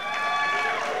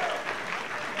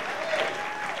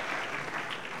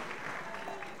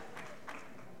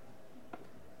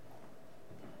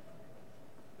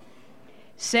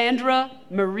 Sandra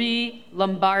Marie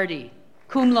Lombardi,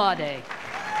 cum laude.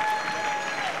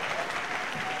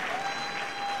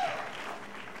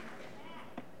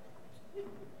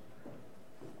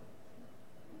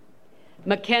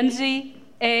 Mackenzie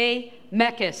A.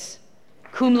 Meckes,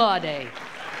 cum laude.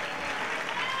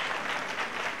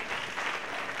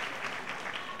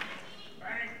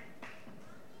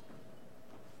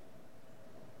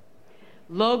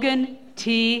 Logan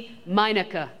T.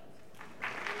 Meinecke.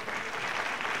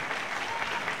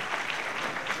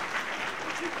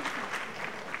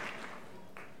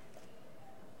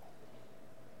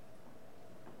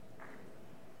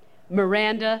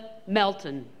 Miranda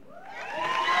Melton.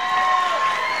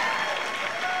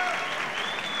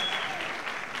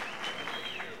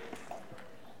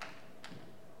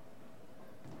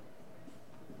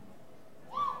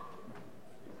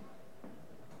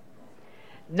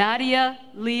 Nadia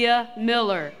Leah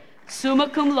Miller, summa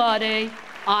cum laude,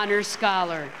 honors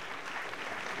scholar.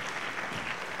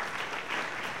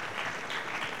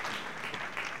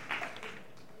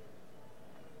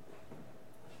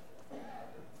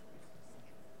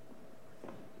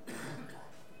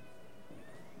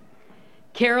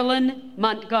 Carolyn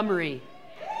Montgomery.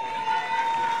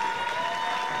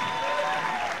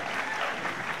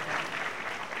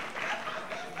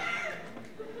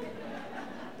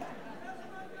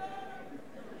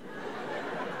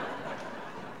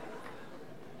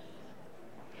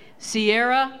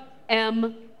 Sierra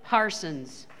M.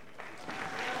 Parsons.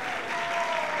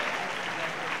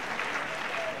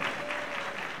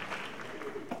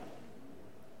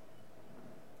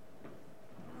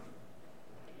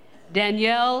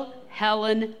 Danielle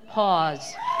Helen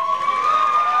Pause.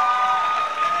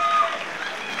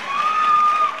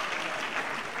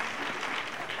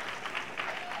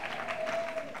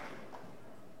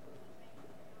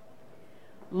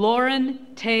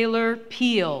 Lauren Taylor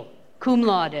Peel, cum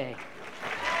laude.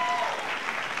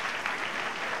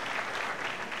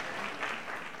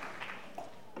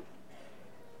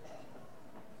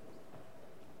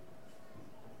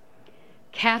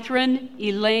 Catherine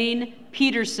Elaine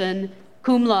Peterson,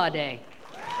 cum laude.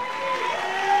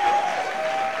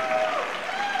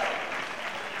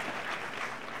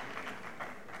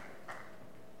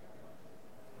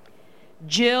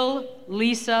 Jill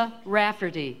Lisa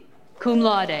Rafferty, cum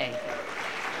laude.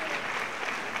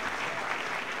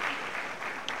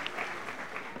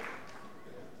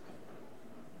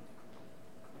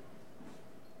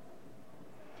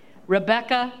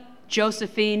 Rebecca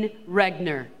Josephine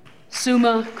Regner,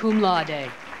 summa cum laude.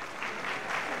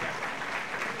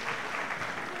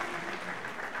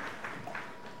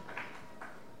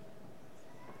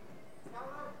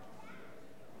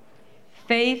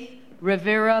 Faith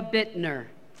Rivera Bittner.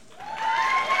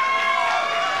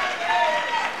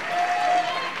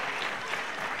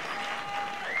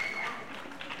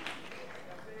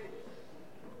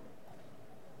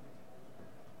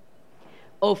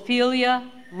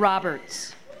 Ophelia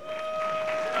Roberts.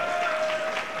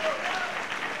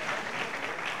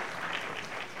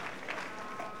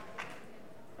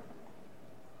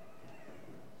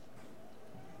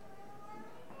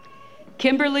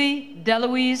 Kimberly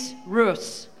Deloise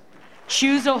Roos,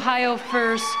 Choose Ohio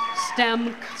First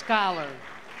STEM Scholar.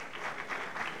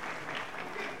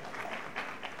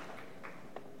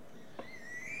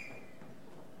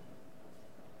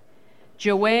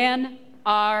 Joanne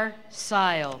R.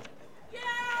 Seil.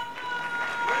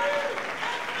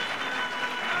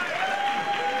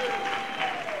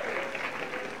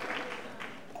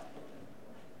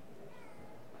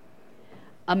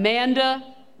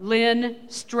 Amanda Lynn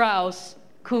Strauss,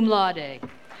 cum laude.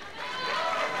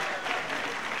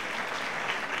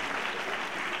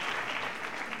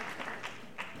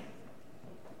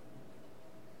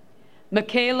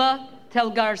 Michaela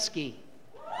Telgarski.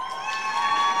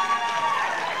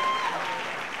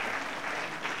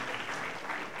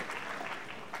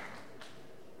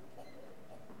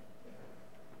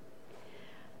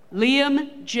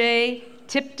 Liam J.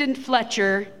 Tipton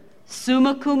Fletcher,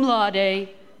 summa cum laude,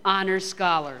 honors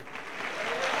scholar.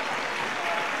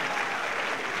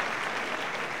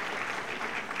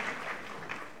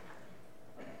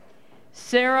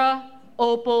 Sarah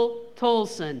Opal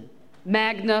Tolson,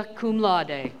 magna cum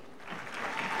laude.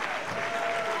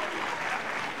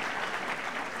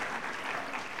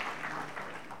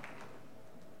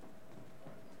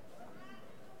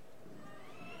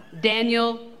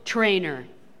 Daniel Trainer.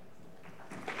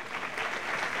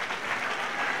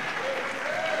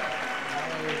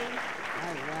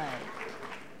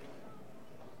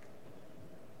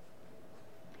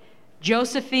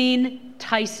 Josephine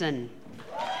Tyson.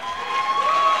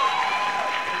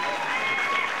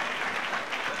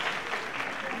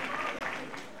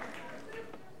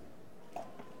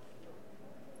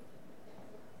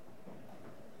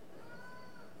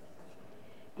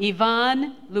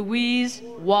 Yvonne Louise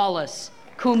Wallace,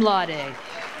 cum laude.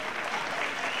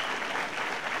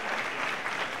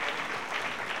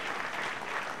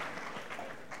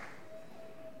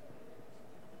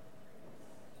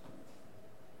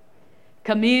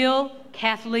 Camille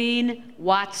Kathleen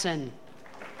Watson.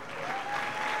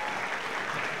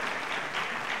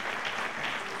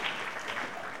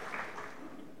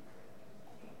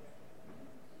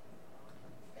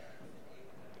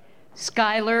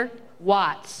 Skylar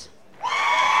Watts.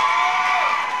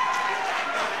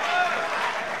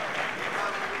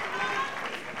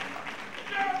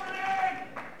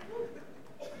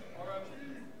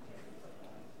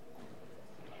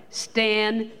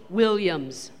 Stan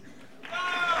Williams.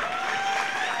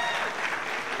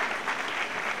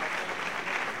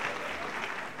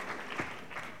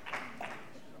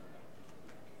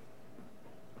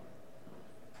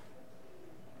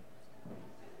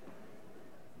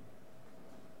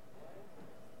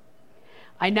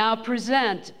 I now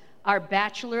present our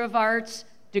Bachelor of Arts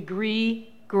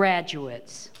degree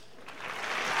graduates.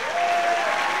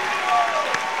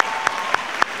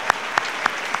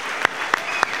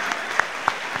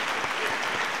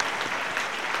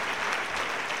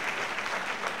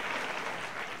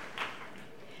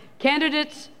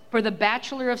 Candidates for the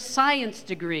Bachelor of Science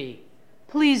degree,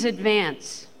 please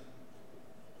advance.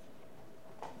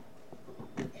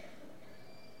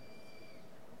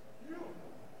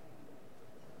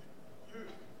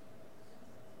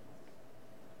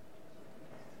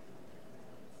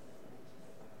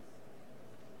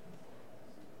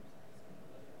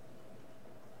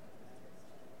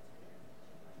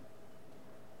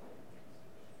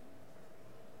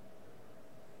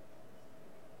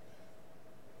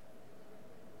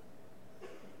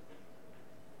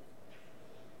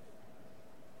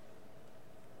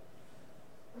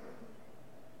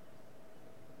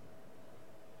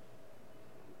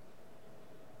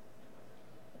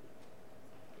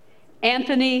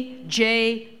 Anthony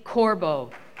J.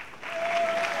 Corbo.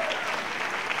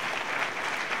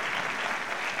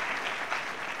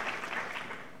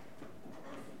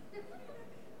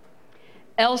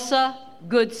 Elsa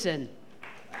Goodson.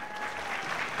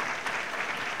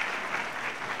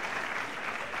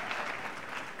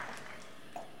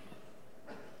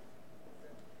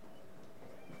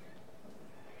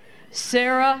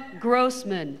 Sarah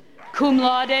Grossman, cum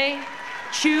laude,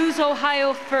 Choose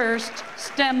Ohio First,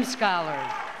 STEM Scholar.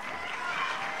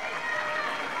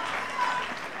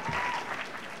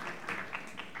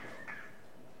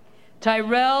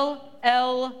 Tyrell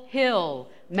L. Hill,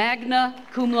 magna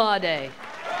cum laude.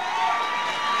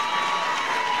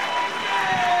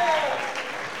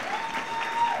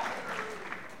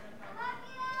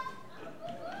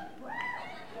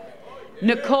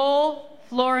 Nicole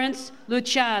Florence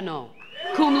Luciano,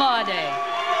 cum laude.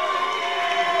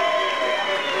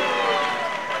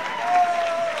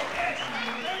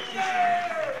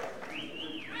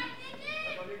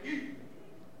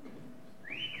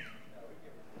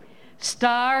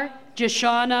 Star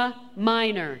Jashana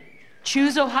Minor,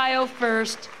 Choose Ohio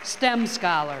First, STEM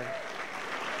Scholar.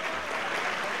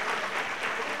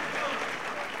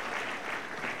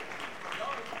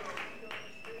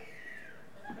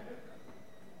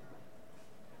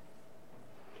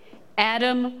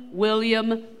 Adam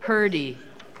William Purdy.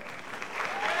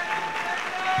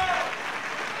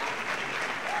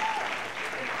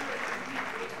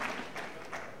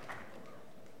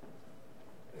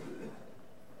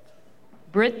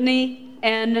 Brittany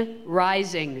N.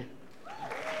 Rising.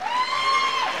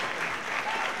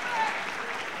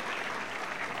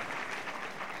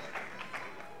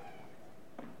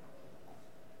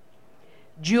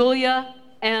 Julia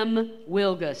M.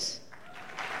 Wilgus.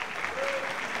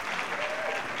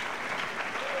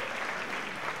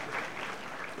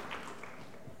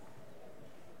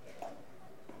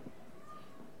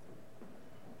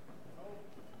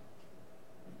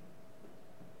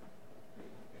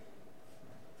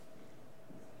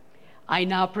 I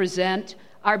now present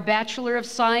our Bachelor of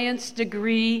Science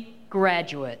degree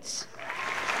graduates.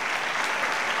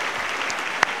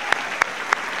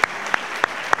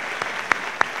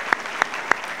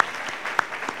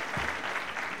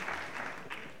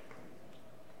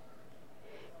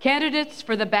 Candidates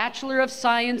for the Bachelor of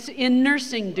Science in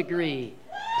Nursing degree,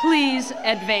 please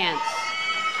advance.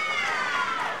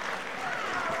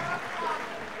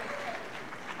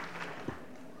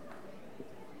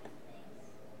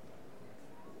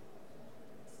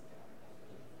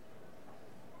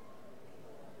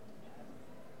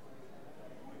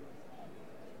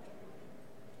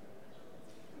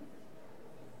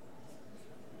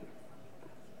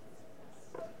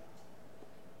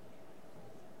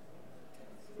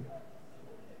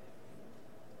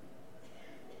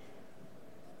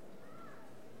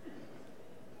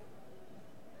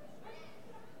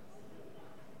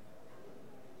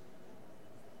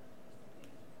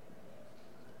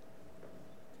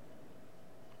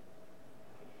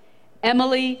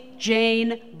 Emily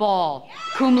Jane Ball,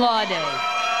 cum laude.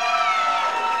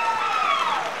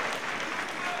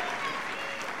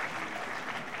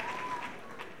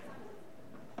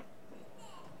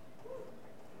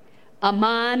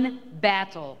 Aman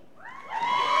Battle.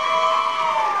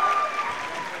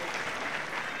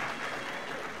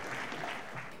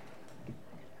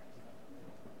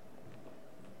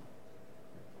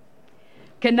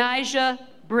 Kanijah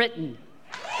Britton.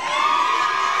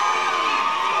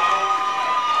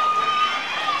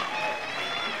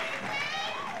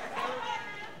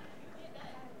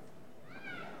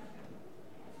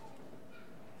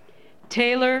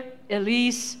 Taylor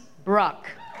Elise Bruck.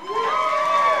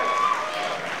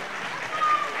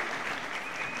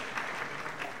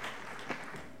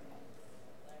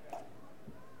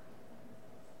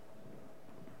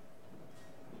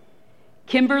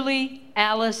 Kimberly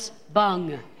Alice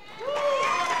Bung.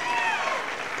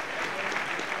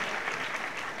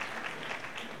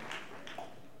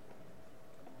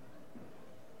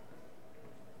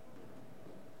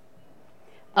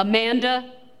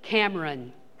 Amanda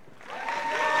Cameron.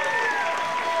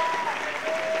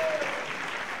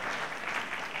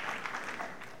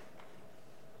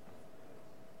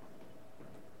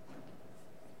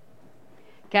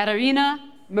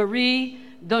 Katarina Marie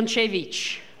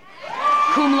Donchevich,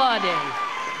 cum laude.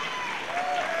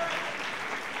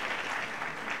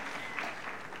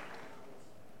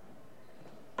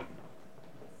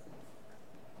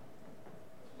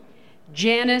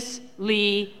 Janice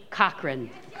Lee Cochran.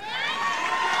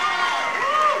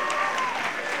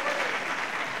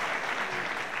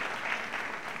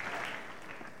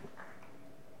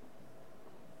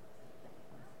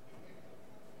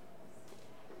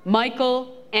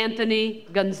 Michael Anthony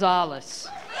Gonzalez.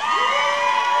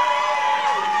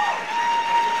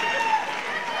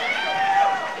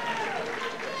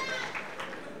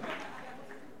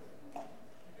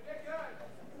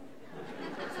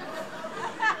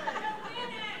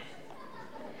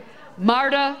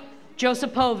 Marta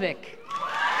Josipovic,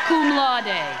 cum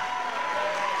laude.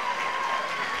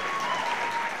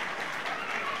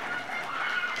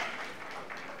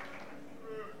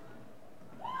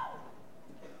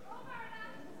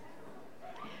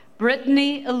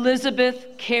 Brittany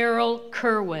Elizabeth Carol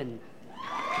Kerwin.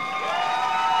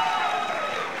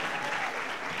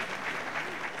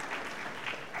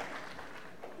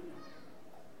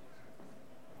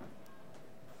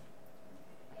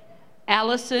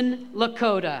 Allison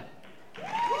Lakota.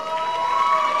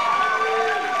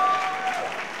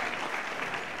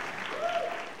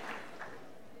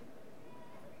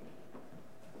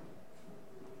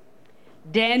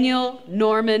 Daniel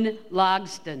Norman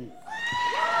Logston.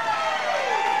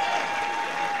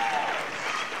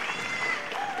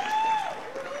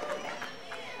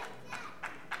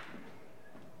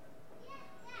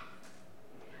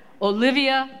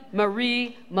 Olivia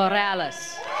Marie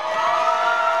Morales.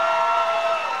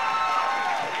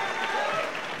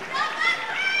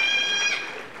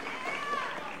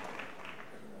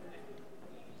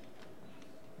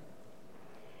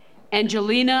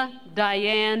 Angelina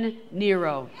Diane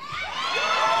Nero.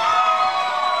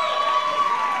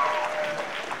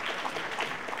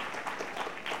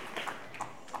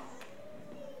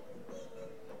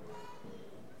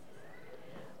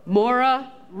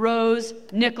 Maura Rose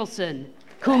Nicholson,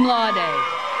 cum laude.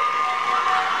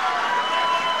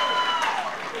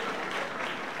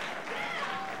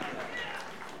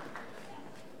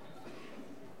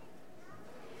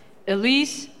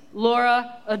 Elise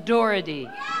Laura Adority,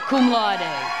 cum laude.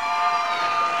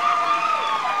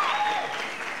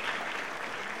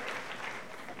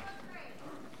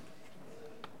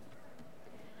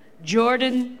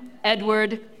 Jordan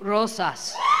Edward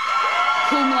Rosas,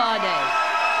 cum laude.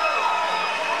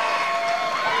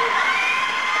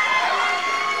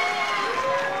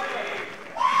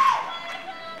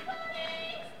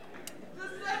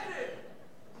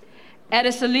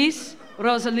 Edisalis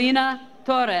Rosalina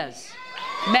Torres,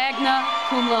 magna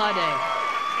cum laude.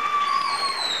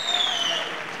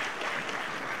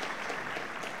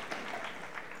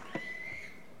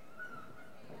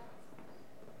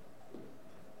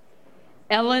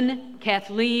 Ellen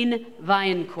Kathleen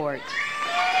Viancourt.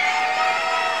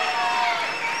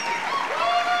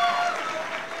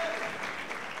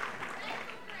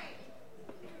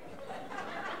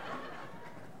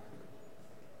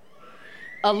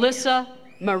 Alyssa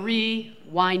Marie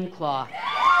Wineclaw.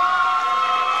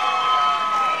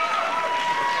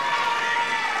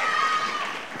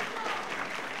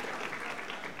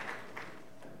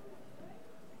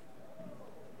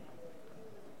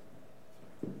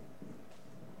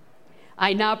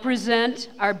 I now present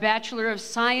our Bachelor of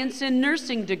Science in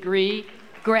Nursing degree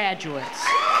graduates.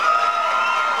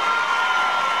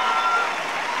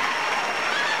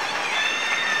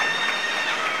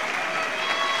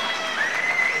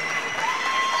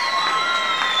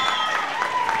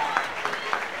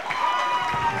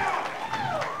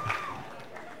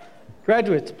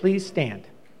 Graduates, please stand.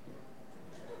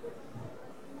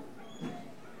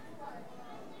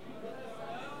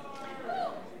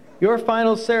 Your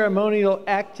final ceremonial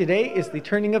act today is the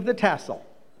turning of the tassel.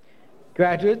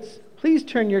 Graduates, please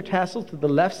turn your tassel to the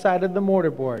left side of the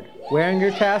mortarboard. Wearing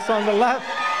your tassel on the left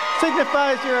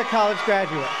signifies you're a college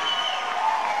graduate.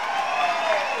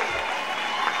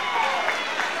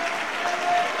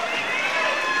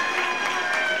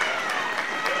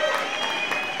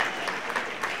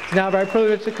 It's now my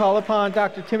privilege to call upon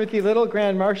Dr. Timothy Little,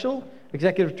 Grand Marshal,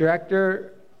 Executive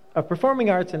Director of Performing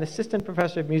Arts and Assistant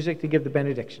Professor of Music, to give the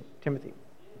benediction. Timothy.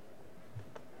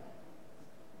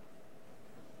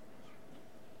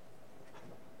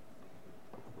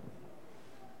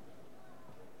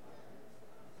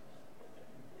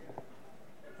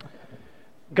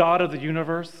 God of the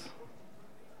universe,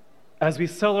 as we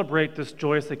celebrate this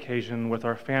joyous occasion with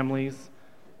our families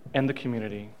and the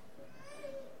community,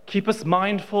 keep us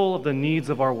mindful of the needs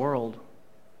of our world.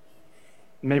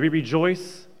 May we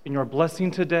rejoice in your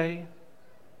blessing today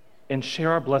and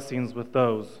share our blessings with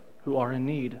those who are in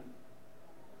need.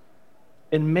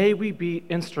 And may we be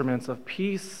instruments of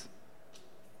peace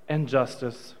and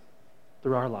justice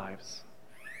through our lives.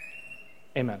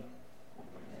 Amen.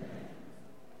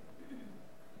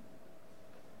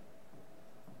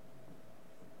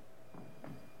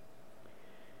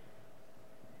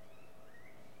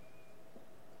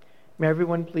 May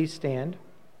everyone please stand.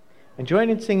 and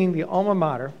join in singing the alma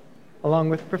mater along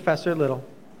with Professor Little.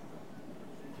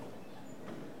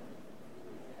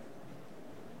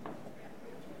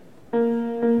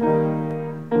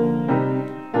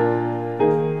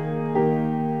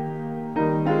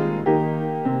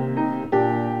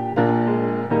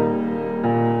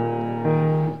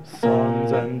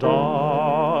 Sons and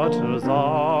daughters of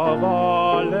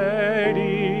Our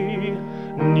Lady,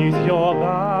 'neath your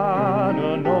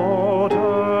banner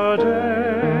Notre Dame,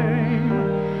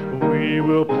 we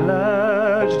will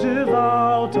pledge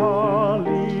devout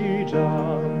allegiance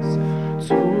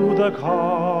to the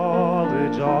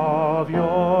college of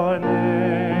your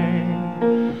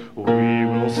name. We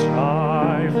will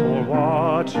strive for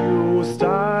what you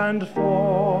stand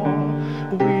for.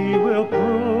 We will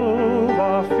prove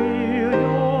our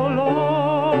filial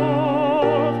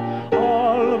love.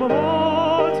 Alma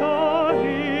mater,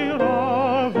 hear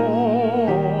our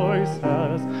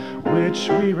voices, which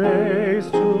we raise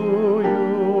to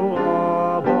you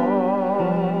above.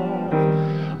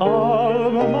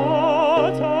 Alma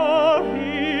mater,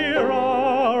 hear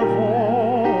our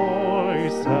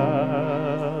voices,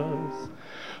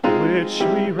 which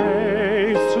we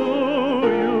raise to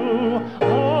you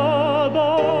above.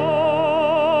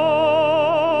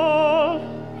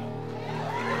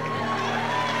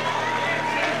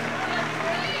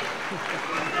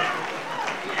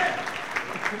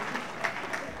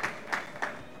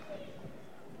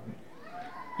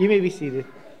 You may be seated.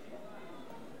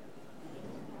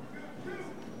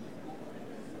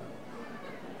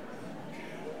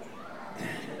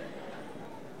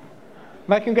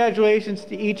 My congratulations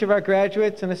to each of our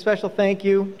graduates, and a special thank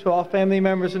you to all family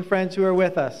members and friends who are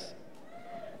with us.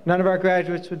 None of our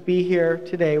graduates would be here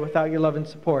today without your love and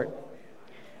support.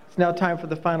 It's now time for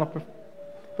the final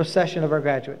procession of our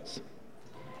graduates.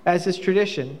 As is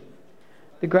tradition,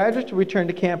 the graduates will return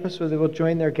to campus where they will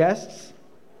join their guests,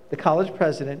 the college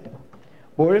president,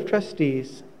 board of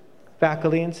trustees,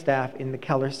 faculty, and staff in the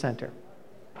Keller Center.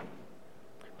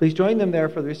 Please join them there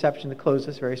for the reception to close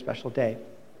this very special day.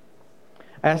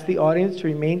 I ask the audience to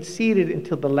remain seated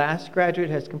until the last graduate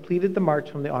has completed the march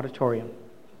from the auditorium.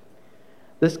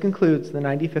 This concludes the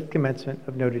 95th commencement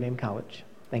of Notre Dame College.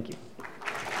 Thank you.